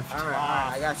 3 left. Alright,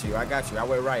 I got you. I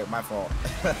went right, my fault.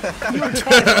 You were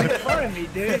trying to make fun of me,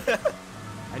 dude.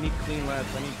 I need clean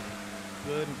laps. I need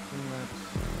good and clean laps.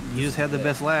 You just had the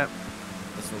best lap.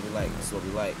 That's what we like. That's what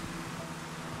we like.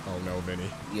 Oh no, Vinny.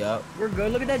 Yup. We're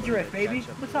good. Look at that drift, baby.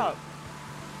 What's up?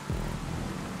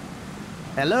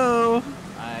 Hello.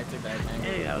 I took that angle.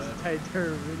 Hey, that was a tight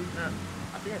turn, really.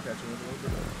 I think I got you with a little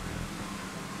bit.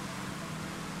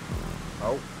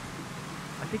 Oh.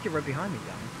 I think you're right behind me,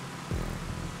 Johnny.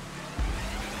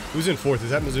 Who's in 4th?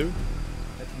 Is that Mizzou?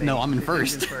 That's me. No, I'm in He's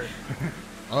first.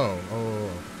 Oh.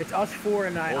 It's us 4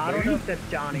 and I. I don't know if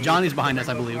that's Johnny. Johnny's behind us,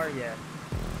 I Rainbow believe. car,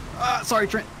 yeah. Sorry,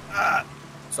 Trent.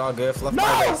 It's all good. Fluff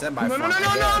my race and my No, no, front, no,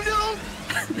 I no,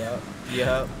 guess. no,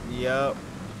 no! Yup.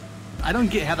 I don't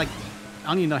get how I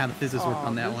don't even know how the physics work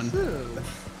on that one.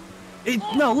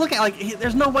 No, look at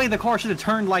there's no way the car should have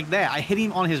turned like that. I hit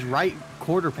him on his right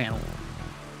quarter panel.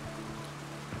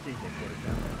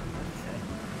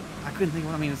 I couldn't think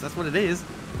what I mean. That's what it is. Here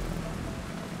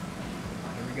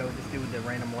we go with this dude with the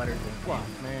random letters. Fuck,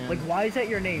 man. Like, why is that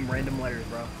your name, random letters,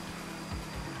 bro?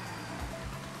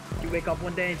 You wake up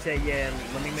one day and say, yeah,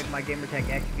 let me make my gamertag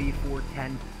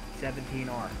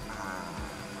XV41017R.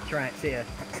 Trent, see ya.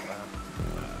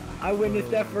 I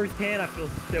witnessed that firsthand. I feel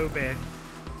so bad.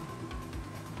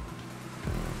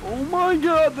 Oh my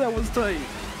god, that was tight.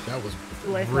 That was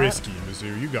Risky,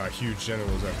 Mizzou. You got huge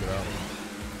genitals after that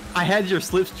one. I had your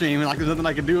slipstream, and like there's nothing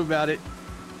I could do about it.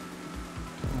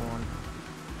 Come on.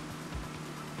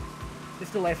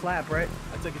 It's the last lap, right?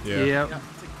 I took it. Yeah. Yep. Yeah,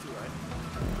 I took it too, right?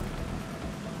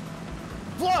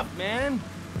 Fluff, man.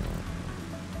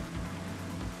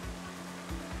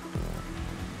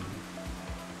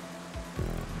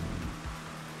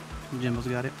 Jimbo's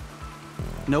got it.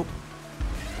 Nope.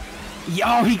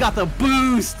 Yo, he got the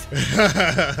boost!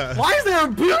 Why is there a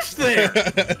boost there?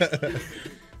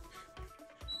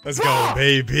 Let's go,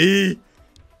 baby.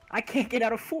 I can't get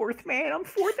out of fourth, man. I'm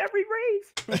fourth every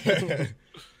race.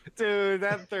 Dude,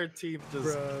 that 13th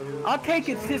just. I'll take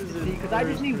consistency because I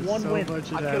just need one win. I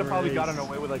could have probably gotten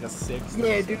away with like a 6.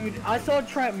 Yeah, dude. I saw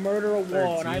Trent murder a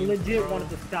wall, and I legit wanted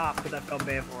to stop because I felt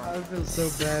bad for I him. feel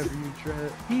so bad for you,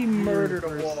 Trent. He murdered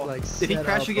a wall. Like, Did he set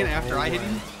crash up again the after whole I hit way.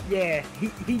 him? Yeah,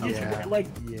 he just Yeah, like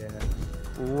yeah,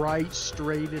 right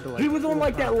straight into like. he was on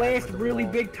like that full last contact with the really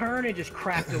wall. big turn and just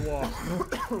cracked the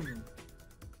wall.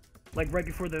 Like right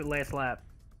before the last lap.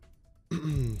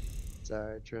 It's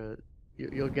alright, Trent.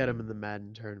 You'll get him in the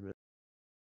Madden tournament.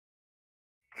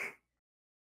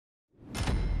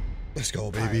 Let's go,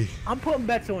 baby. I'm putting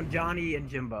bets on Johnny and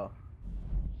Jimbo.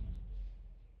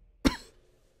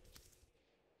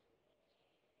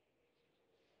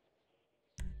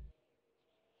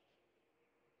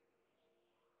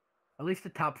 At least the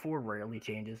top 4 rarely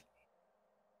changes.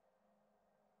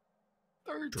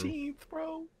 13th,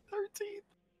 bro. 13th.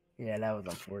 Yeah, that was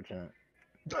unfortunate.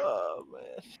 Oh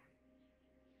man.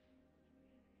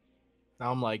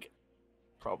 Now I'm like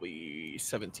probably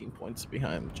 17 points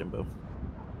behind Jimbo.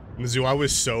 Mizzou, I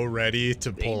was so ready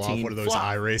to pull off 18 one of those flop,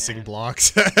 iRacing man.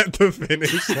 blocks at the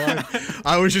finish line.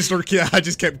 I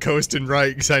just kept coasting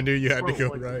right because I knew you had to go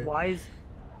like, right. Why is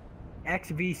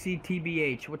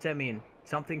XVCTBH? What's that mean?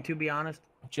 Something to be honest?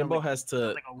 Jimbo has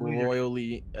to like a loser.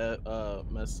 royally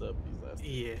mess up these last.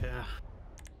 Yeah.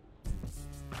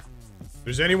 If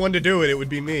there's anyone to do it, it would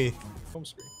be me. Home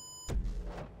screen.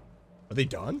 Are they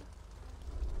done?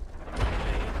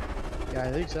 Yeah,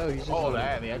 I think so. He's just Oh, on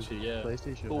that the actually, yeah.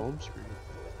 PlayStation Cool. home screen.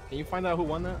 Can you find out who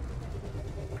won that?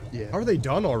 Yeah. How are they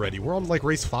done already? We're on like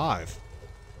race 5.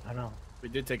 I know. We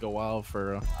did take a while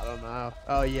for. I don't know.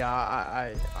 Oh yeah,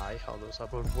 I held us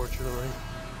up unfortunately.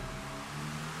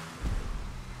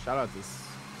 Shout out to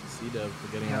C-Dub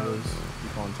for getting all those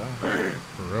people on time.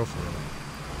 For real, for real.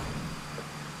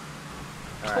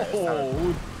 Alright, it's time.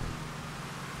 Oh,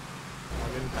 I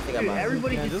think Dude, I'm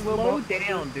everybody Yeah, just just a little slow bump.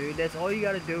 down, dude. That's all you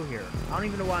gotta do here. I don't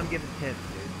even know why I'm giving tips,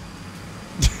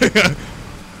 dude.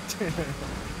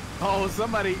 oh,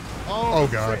 somebody. Oh,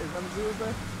 God. shit, is that Mizzou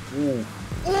there? Ooh.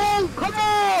 Oh, come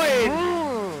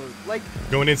on! Like,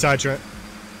 Going inside, Trent.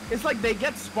 it's like they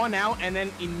get spun out and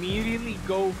then immediately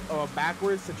go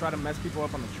backwards to try to mess people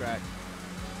up on the track.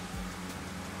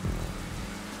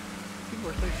 People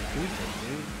are so stupid,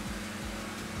 dude.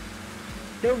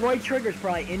 Their right trigger's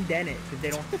probably indented because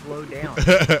they don't slow down.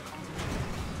 It's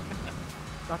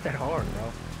not that hard,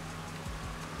 bro.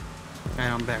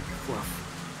 And I'm back. Fluff.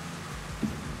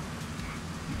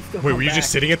 Still Wait, come were you back.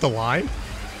 just sitting at the line?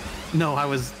 No, I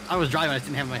was driving. I just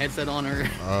didn't have my headset on or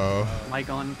Oh. mic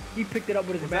on. He picked it up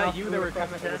with his Was mouth. that you threw that it were across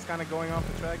kind his of head. going off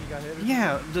the track? You got hit? Or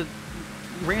Yeah, the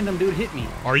random dude hit me.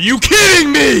 Are you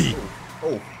kidding me?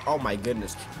 Oh my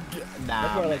goodness. That's why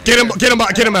I Nah. like- Get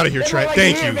him out of here, That's Trent. what I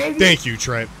Thank hear, you. baby. Thank you,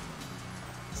 Trent.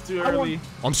 It's too I want- early.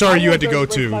 I'm sorry you I had to want go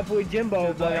those race My too. boy Jimbo,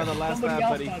 Just like but on the last somebody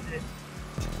lap, else buddy. does it.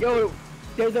 Yo,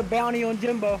 there's a bounty on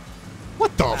Jimbo.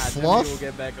 What the Nah, Jimmy fluff? will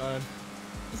get back on.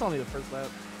 It's only the first lap.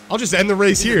 I'll just end the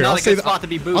race This is here. not I'll a say good the, spot to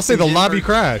be I'll boosting, say the Jim, lobby for-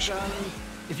 crash.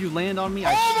 If you land on me,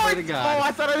 I swear to Oh, God.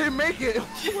 I thought I didn't make it.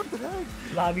 What the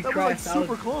heck? Lobby That was like crashed. I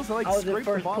super was, close. I like I was in scraped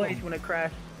the first bottom. place when it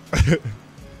crashed. I'm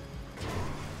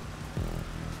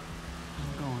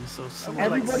going so slow. Like,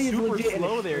 Everybody is super legit in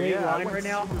slow a there, straight yeah, I line went right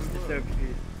now. super I'm just slow. so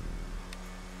confused.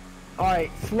 All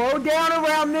right, slow down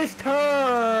around this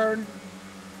turn.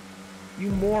 You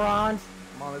morons.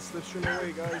 Come on, let's slipstream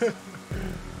away, guys.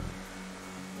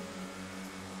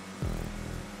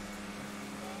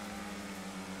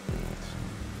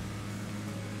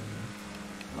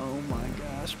 Oh my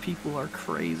gosh, people are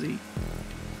crazy.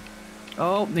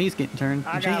 Oh, he's getting turned.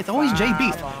 I Jay, got it's always Jay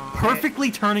Beast, 5 on it.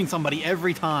 perfectly turning somebody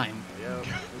every time. Yeah,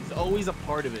 he's always a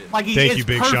part of it. Like he Thank is you,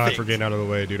 Big Shot, perfect. for getting out of the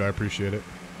way, dude. I appreciate it.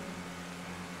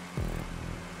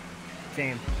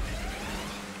 Same.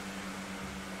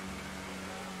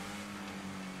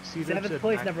 See, Seventh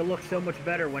place never looks so much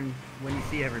better when you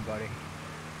see everybody.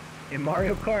 In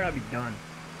Mario Kart, I'd be done.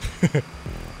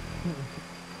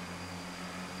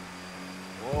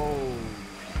 Whoa.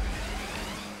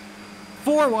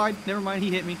 4 wide. Never mind,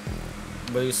 he hit me.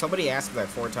 But somebody asked me like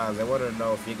 4 times. They wanted to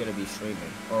know if you're gonna be streaming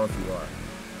or if you are.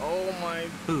 Oh my.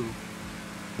 Who?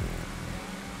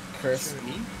 Chris.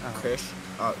 Me? Chris.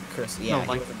 Chris. Yeah.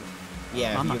 No, like,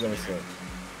 yeah. I'm You're not gonna stream.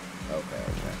 Okay.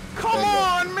 Come There you go.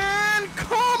 on, man!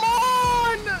 Come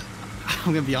on!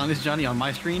 I'm gonna be honest, Johnny. On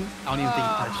my screen, I don't even think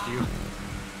he touched you.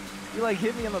 You like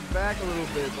hit me on the back a little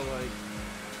bit, but like,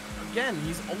 again,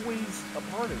 he's always a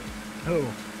part of it. Who?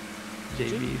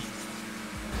 JB.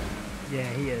 Yeah,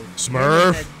 he is.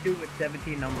 Smurf. That dude with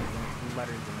 17 numbers and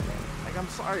letters in the name. Like, I'm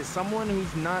sorry, someone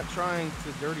who's not trying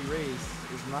to dirty race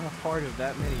is not a part of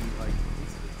that many like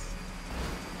incidents.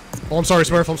 Oh, I'm sorry,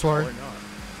 Smurf. I'm sorry. Or not.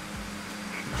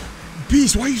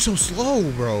 Beast, why are you so slow,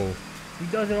 bro? He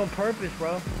does it on purpose,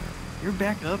 bro. You're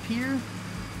back up here?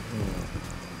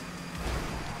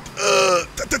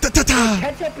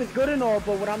 Ketchup is good and all,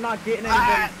 but when I'm not getting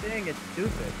anybody's thing, it's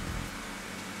stupid.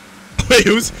 Wait,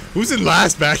 who's in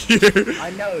last back here?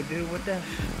 I know, dude. What the?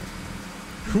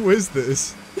 Who is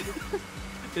this?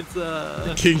 It's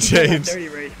King James. Dirty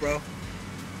race, bro.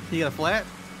 You got a flat?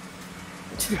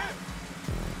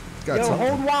 Got Yo, something.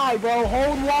 hold Y, bro.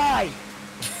 Hold Y.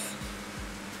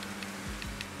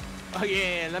 Oh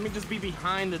yeah, let me just be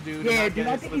behind the dude. Yeah, dude.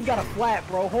 I think he's got a flat,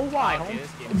 bro. Hold Y. Okay, homie.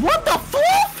 this game. What the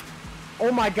fuck?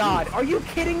 Oh my God. Are you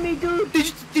kidding me, dude?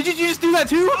 Did you just do that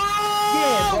too?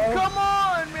 Yeah, bro. Come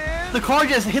on, man! The car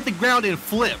just hit the ground and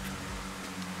flipped.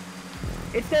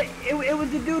 It's that. It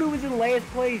was the dude who was in last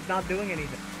place, not doing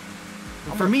anything.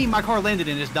 For me, my car landed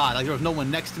and just died. Like there was no one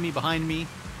next to me, behind me.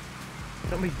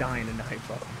 Somebody's dying tonight,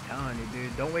 bro. I'm telling you,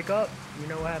 dude. Don't wake up. You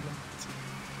know what happened.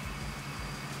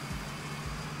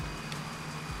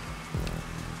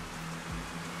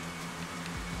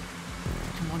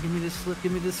 Come on, give me this slip.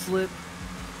 Give me this slip.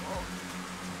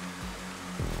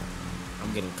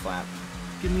 I'm getting clapped.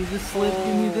 Give me this slip.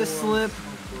 Give me this slip.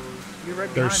 You're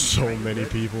right behind There's me, so right? many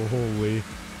people. Holy.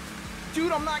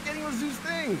 Dude, I'm not getting Zeus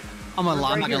thing. I'm Right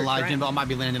not gonna here, lie, Trent. Jimbo. I might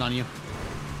be landing on you.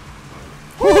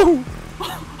 Woo!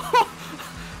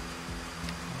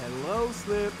 Hello,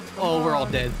 Slip. Oh, we're all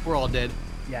dead. We're all dead.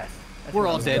 Yes. That's We're what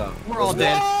all I'm dead. go. We're all Let's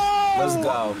dead. Let's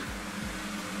go.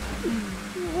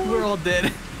 We're all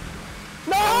dead.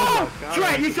 No!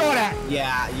 Trent, you saw that.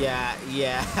 Yeah.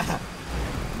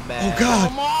 Oh God.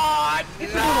 Come on!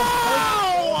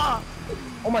 No!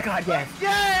 Oh my God, yes.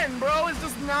 Again, bro. It's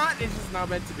just not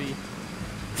meant to be.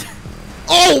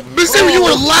 Oh, Mister, you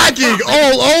were lagging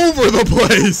all over the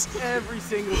place. Every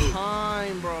single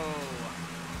time, bro.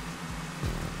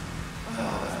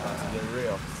 Get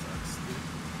real.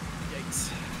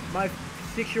 Yikes. My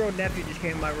 6-year-old nephew just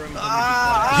came in my room.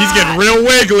 He's getting real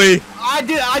wiggly. I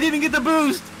didn't get the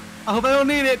boost. I hope I don't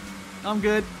need it. I'm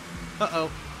good. Uh-oh.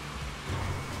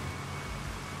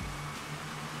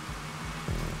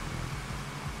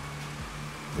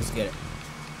 Let's get it.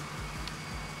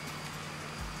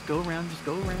 Go around. Just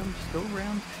go around. Just go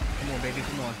around. Come on, baby,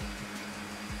 come on.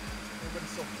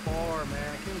 Everybody's so far, man.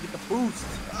 I can't even get the boost.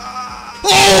 Oh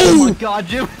Oh! my God,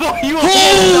 Jimbo, you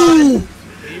Oh!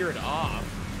 Veered off.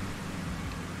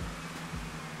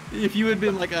 If you had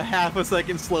been like a half a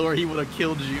second slower, he would have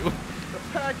killed you. The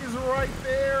pack is right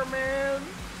there, man.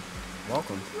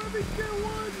 Welcome. Let me get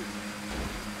one.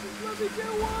 Just let me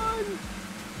get one.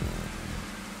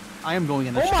 I am going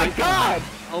in the Oh my straight God! line.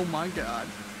 Oh my God.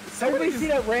 Everybody see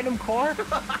that random car?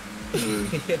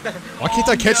 Why can't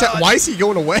I catch that? Why is he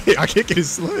going away? I can't get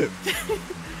his slip.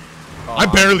 I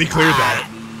barely cleared that.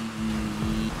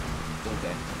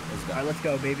 Okay. Let's go. All right, let's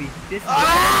go, baby. This is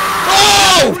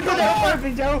Oh! Who did that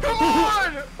perfect, Joe?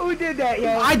 Who did that,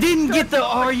 yo? I didn't get the.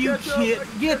 Are you kidding?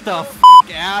 Get the f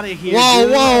out of here. Whoa,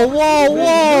 dude. whoa, whoa,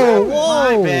 whoa,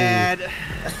 whoa! My bad.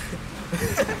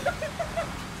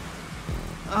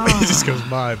 He just goes,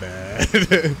 my bad.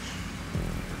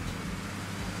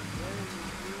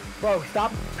 Bro,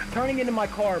 stop turning into my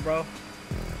car, bro.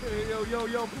 Hey,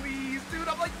 yo, please, dude.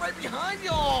 I'm like right behind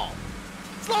y'all.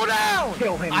 Slow down.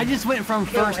 Kill him. I just went from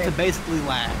Kill first to him. basically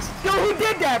last. Yo, who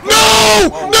did that, bro?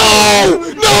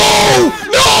 No! No!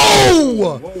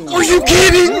 No! Are you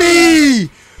kidding me?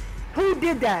 Who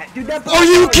did that? Dude, that Are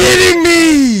you kidding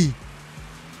me?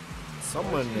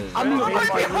 Someone is. I'm I'm right muting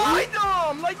my behind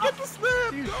them. Like, get the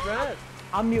slip.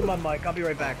 I'm muting my mic. I'll be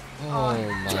right back. Oh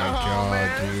my God,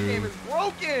 man, this game dude. is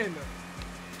broken.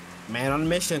 Man on a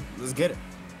mission. Let's get it.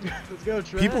 Let's go,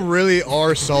 Trent. People really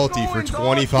are salty for Keep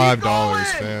going, dog. $25, Keep going.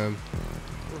 fam.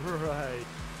 Right.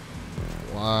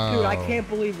 Wow. Dude, I can't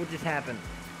believe what just happened.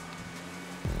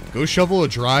 Go shovel a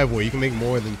driveway. You can make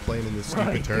more than playing in this stupid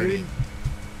Right, tourney. dude.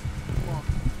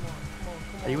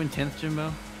 Are you in 10th,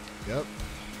 Jimbo? Yep.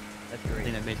 That's I think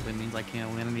great. that basically means I can't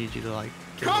win. I need you to like.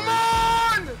 Come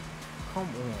on. Come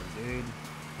on, dude.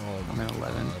 Oh I'm my at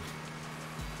 11. God.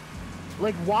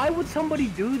 Like, why would somebody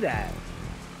do that?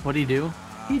 What do you do?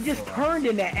 He just turned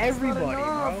into everybody,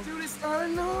 bro. Dude, it's not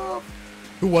enough.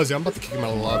 Who was it? I'm about to kick him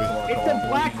out of the lobby. It's a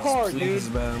black car, Please,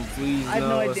 dude. man. Please, I have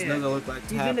no It's idea. not gonna look like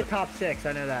He's in the top 6,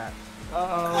 I know that.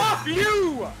 Fuck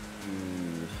you!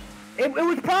 It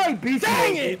was probably Beast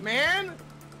Dang Mode, it, dude. man!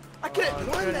 I couldn't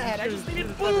win that. I just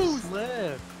needed boost.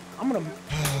 I'm gonna.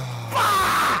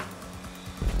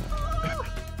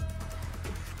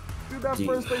 Dude, that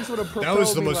first place would have propelled That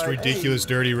was the me, most like, ridiculous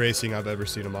dirty racing I've ever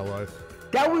seen in my life.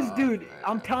 That was, dude.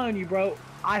 I'm telling you, bro.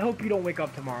 I hope you don't wake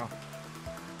up tomorrow.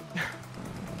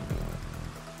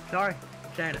 Sorry,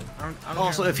 I'm saying it. I don't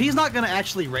Also, care. if he's not gonna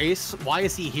actually race, why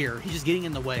is he here? He's just getting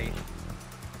in the way.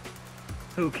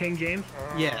 Who, King James?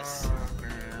 Yes.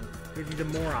 Because he's a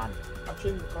moron.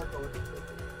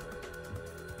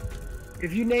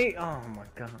 If you name, oh my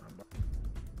god, bro.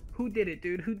 Who did it,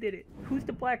 dude? Who did it? Who's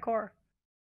the black car?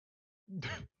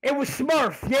 It was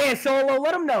Smurf. Yeah, Solo.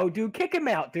 Let him know, dude. Kick him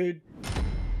out, dude.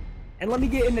 And let me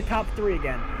get in the top 3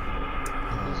 again.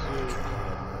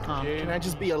 Can I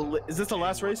just be a? Is this the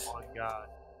last race? Oh my god.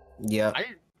 Yeah.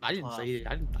 I didn't say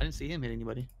I didn't see him hit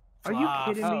anybody. Are you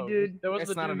kidding me, dude? That was That's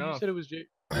the not dude you enough. said it was Dirty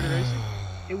Racing?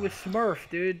 It was Smurf,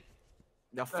 dude.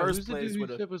 The No, first who's the place dude would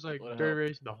you have. said was like would've Dirty helped.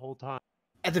 Racing the whole time?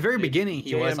 At the very beginning,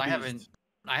 he was. Beast.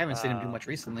 I haven't seen him do much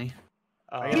recently.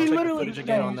 I He gotta check the literally- footage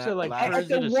again no, on you that. said, like, last- at the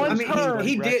President one I mean,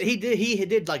 turn. he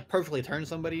did like perfectly turn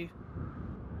somebody.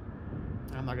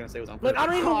 I'm not gonna say it was on Look, purpose. I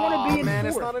don't even want to be in man,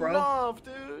 it's fourth, not bro. enough,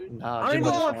 dude. No, I don't Jimbo's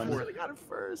even want fun. fourth. I got it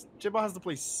first. Jimbo has to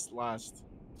place last.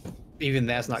 Even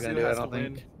that's not gonna Sue do it. I has to don't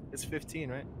think. win. It's 15,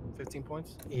 right? 15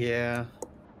 points. Yeah,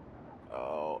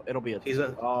 Oh, it'll be a. He's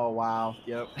a- Oh wow.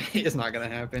 Yep. it's not gonna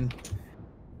happen.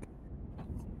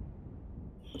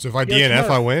 So if I Yo, DNF,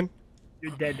 I Smurf. win?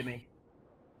 You're dead to me.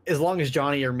 As long as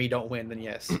Johnny or me don't win, then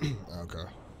yes. Okay.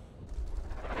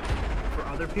 For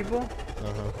other people,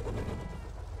 Uh-huh.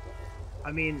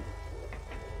 I mean,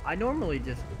 I normally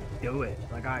just do it.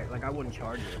 Like I wouldn't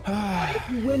charge you. If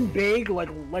you win big, like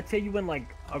let's say you win like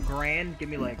 $1,000, give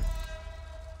me like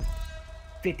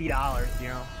 $50. You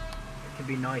know, to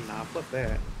be nice. Nah, flip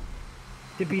that.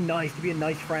 To be nice, to be a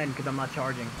nice friend, because I'm not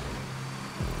charging.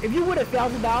 If you win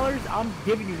 $1,000, I'm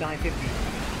giving you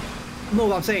 $950.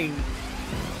 No, I'm saying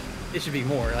it should be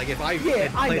more. Like if I Yeah,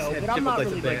 had I placed- know, had but I'm Jimbo not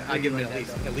placed a really, bet, like, I'd give him doing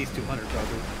that, at least 200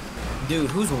 probably. Dude,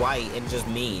 who's white and just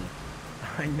mean?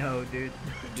 I know, dude.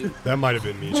 That might have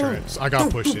been me, Trent. I got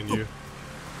pushed in you.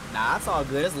 Nah, that's all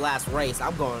good. It's the last race.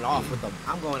 I'm going off with the.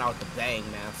 I'm going out with the bang,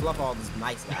 man. Fluff all this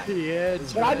nice guy. Yeah,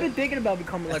 But I've been thinking about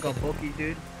becoming like a bookie,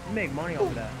 dude. You make money off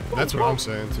of that. That's what I'm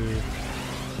saying, too.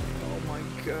 Oh my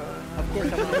god. Of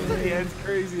course, I'm not. Yeah, it's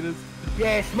crazy. This.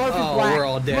 Yeah, Smurf is Oh, black. we're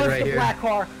all dead Smurf's right the here. black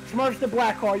car. Smurf's the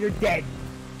black car. You're dead.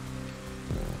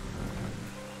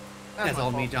 That's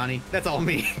all me, Johnny. That's all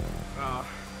me.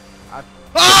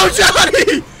 Oh,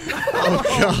 Johnny!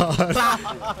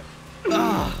 Oh,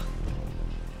 God.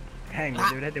 Hang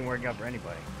on, dude. That didn't work out for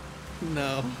anybody.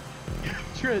 No.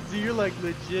 Trent, so you're like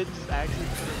legit just actually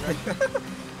putting right.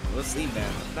 We'll see, man.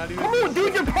 Not even. Come on,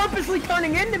 dude. You're purposely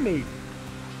turning into me.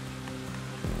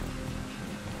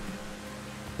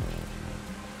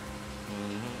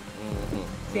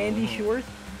 Sandy Shores.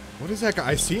 What is that guy?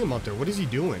 I see him up there. What is he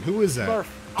doing? Who is that? Smurf.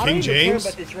 I don't King even James?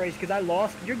 care about this race because I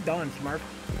lost. You're done, Smurf.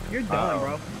 You're done,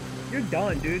 bro. You're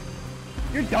done, dude.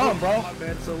 You're done, bro. My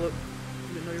bad, Solo.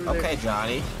 Didn't know you were Okay,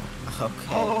 Johnny. Okay.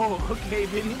 Oh, okay,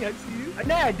 Vinny. I see you.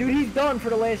 Nah, dude, he's done for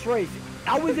the last race.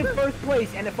 I was in first place,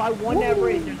 and if I won that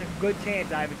race, there's a good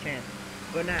chance I have a chance.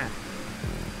 But nah.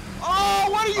 Oh,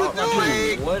 what are you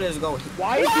doing? Dude, what is going?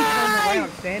 Why is he turning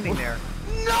around standing there?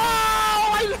 No!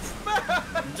 I just.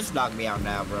 Just knock me out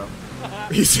now, bro.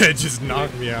 He said, just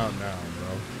knock me out now,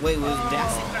 bro. Wait, was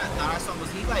that secret I thought I saw?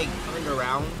 Was he like turned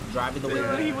around, driving the way?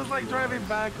 Dude, he was like driving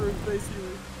backwards,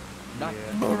 basically.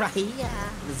 Mariah.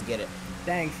 Let's get it.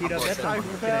 Dang, Cito, that's I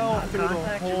unfortunate. fell Not through the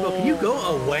contact. hole. Can you go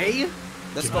away?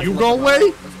 Let's Can you flip go him. away?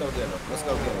 Let's go get him. Let's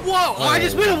go get him. Whoa! I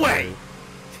just went away.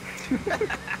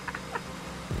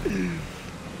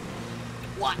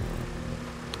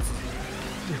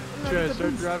 Trent,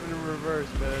 start driving in reverse,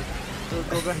 man. Don't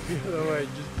go back the other way.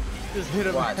 Just hit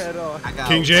him Watch. head on. I got-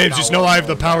 King I James, got just know one I have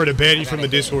the more. power to ban I you from gotta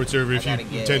the get Discord it. server I if you gotta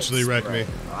get intentionally it. wreck me.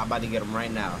 I'm about to get him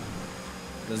right now.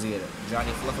 Let's get it.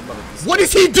 Johnny, fluff him up. What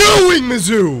is he doing,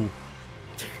 Mizzou?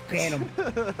 Ban him.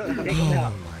 Take him Oh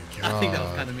out. my I think that was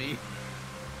god. kind of me.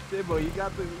 Jimbo, you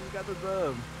got the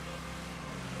dub.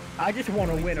 I just want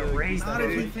to win a race, Not if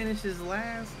he dude. finishes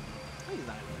last. He's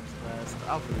not last.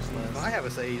 I'll finish If last. I have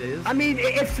a say, it is. I mean,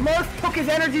 if Smurf took his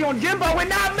energy on Jimbo and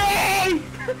not me!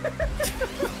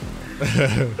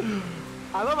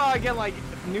 I love how I get like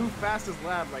new fastest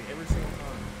lap like every single time.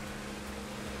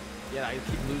 Yeah, I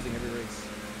keep losing every race.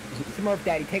 Smurf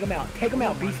Daddy, take him out. Take him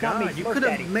out. Beast not me. You Smurf could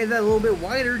Daddy. have made that a little bit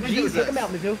wider. Mizzou, Jesus. take him out,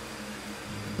 Mizzou.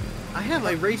 I have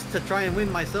a race to try and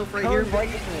win myself right Turn here. right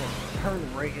into him.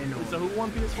 Turn right into him. So who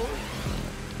won PS4?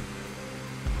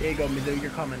 There you go, Mizzou.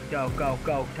 You're coming. Go, go,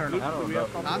 go. Turn him.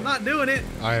 I'm not doing it.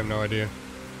 I have no idea.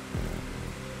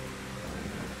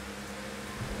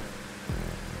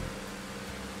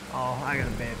 Oh, I got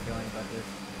a bad feeling about this.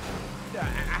 Yeah,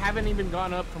 I haven't even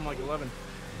gone up from like 11.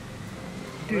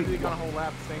 Dude, we got a whole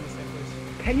lap staying the same place.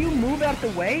 Can you move out the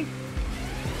way?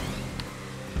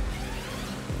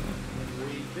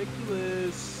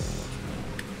 Ridiculous.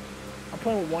 I'm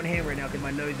playing with one hand right now because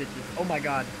my nose itches. Oh my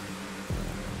god.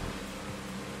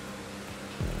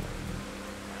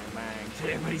 Man,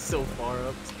 everybody's so far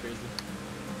up. It's crazy.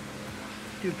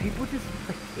 Dude, people just...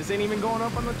 This ain't even going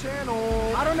up on the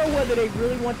channel. I don't know whether they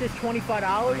really want this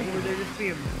 $25 or they're just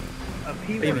being a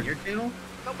P-word. Even your channel?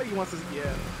 Nobody wants this. Yeah.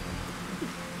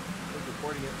 Who's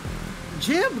recording it?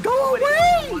 Jim, go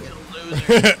away!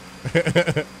 Loser.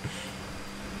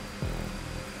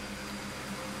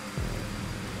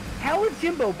 How is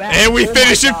Jimbo back? And we Oh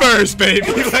finish my it God. first, baby.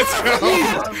 Let's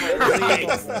go.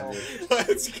 Unbelievable.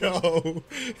 Let's go.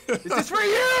 This is for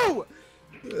you.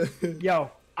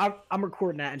 Yo, I'm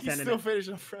recording that and He's sending still it.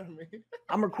 finishing in front of me.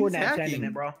 I'm recording He's that and sending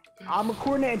hacking. it, bro. I'm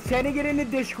recording it and sending it in the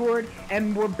Discord,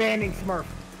 and we're banning Smurf.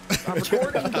 I'm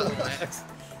recording.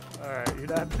 Alright, you're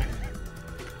not.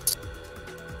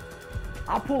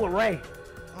 I'll pull a Ray.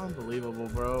 Unbelievable,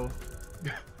 bro.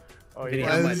 Oh, Video.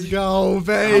 yeah. Let's go,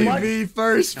 baby.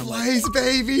 First How much? place,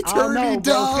 baby. I don't know, Tourney bro.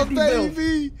 dub, 50 bills.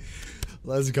 baby.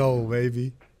 Let's go,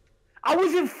 baby. I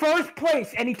was in first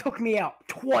place, and he took me out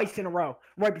twice in a row,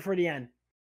 right before the end.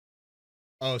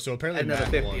 Oh, so apparently Another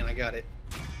Matt 50 won. and I got it.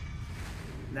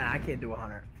 Nah, I can't do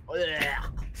 100. Yeah.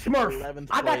 Smurf, 11th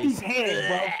I got place. these hands,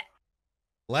 bro.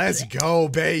 Let's go,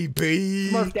 baby.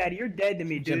 Smurf Daddy, you're dead to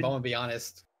me, Jim, dude. I'm gonna be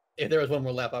honest. If there was one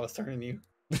more lap, I was turning you.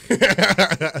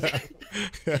 I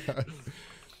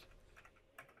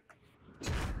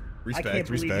Respect, can't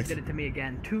believe you respect. did it to me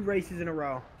again. 2 races in a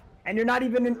row. And you're not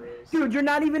even in... Dude, you're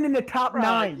not even in the top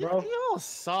 9, bro. You all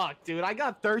suck, dude. I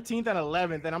got 13th and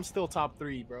 11th, and I'm still top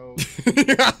 3, bro. Tell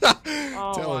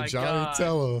him, my Johnny. God.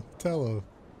 Tell him. Tell him.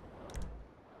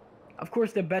 Of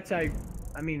course, the bets I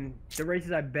mean, the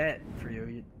races I bet for you,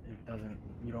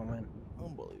 you don't win.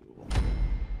 Unbelievable.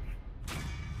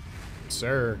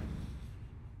 Sir.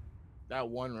 That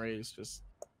one race just...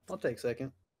 I'll take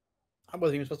second. I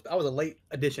wasn't even supposed to. I was a late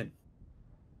addition.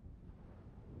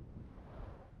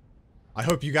 I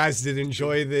hope you guys did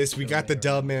enjoy this. We got the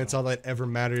dub, man. It's all that ever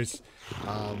matters.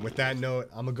 With that note,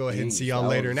 I'm going to go ahead and see y'all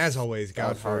later. And as always,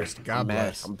 God first. God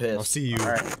bless. I'm pissed. I'll see you All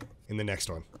right. in the next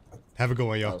one. Have a good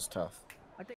one, That y'all. was tough.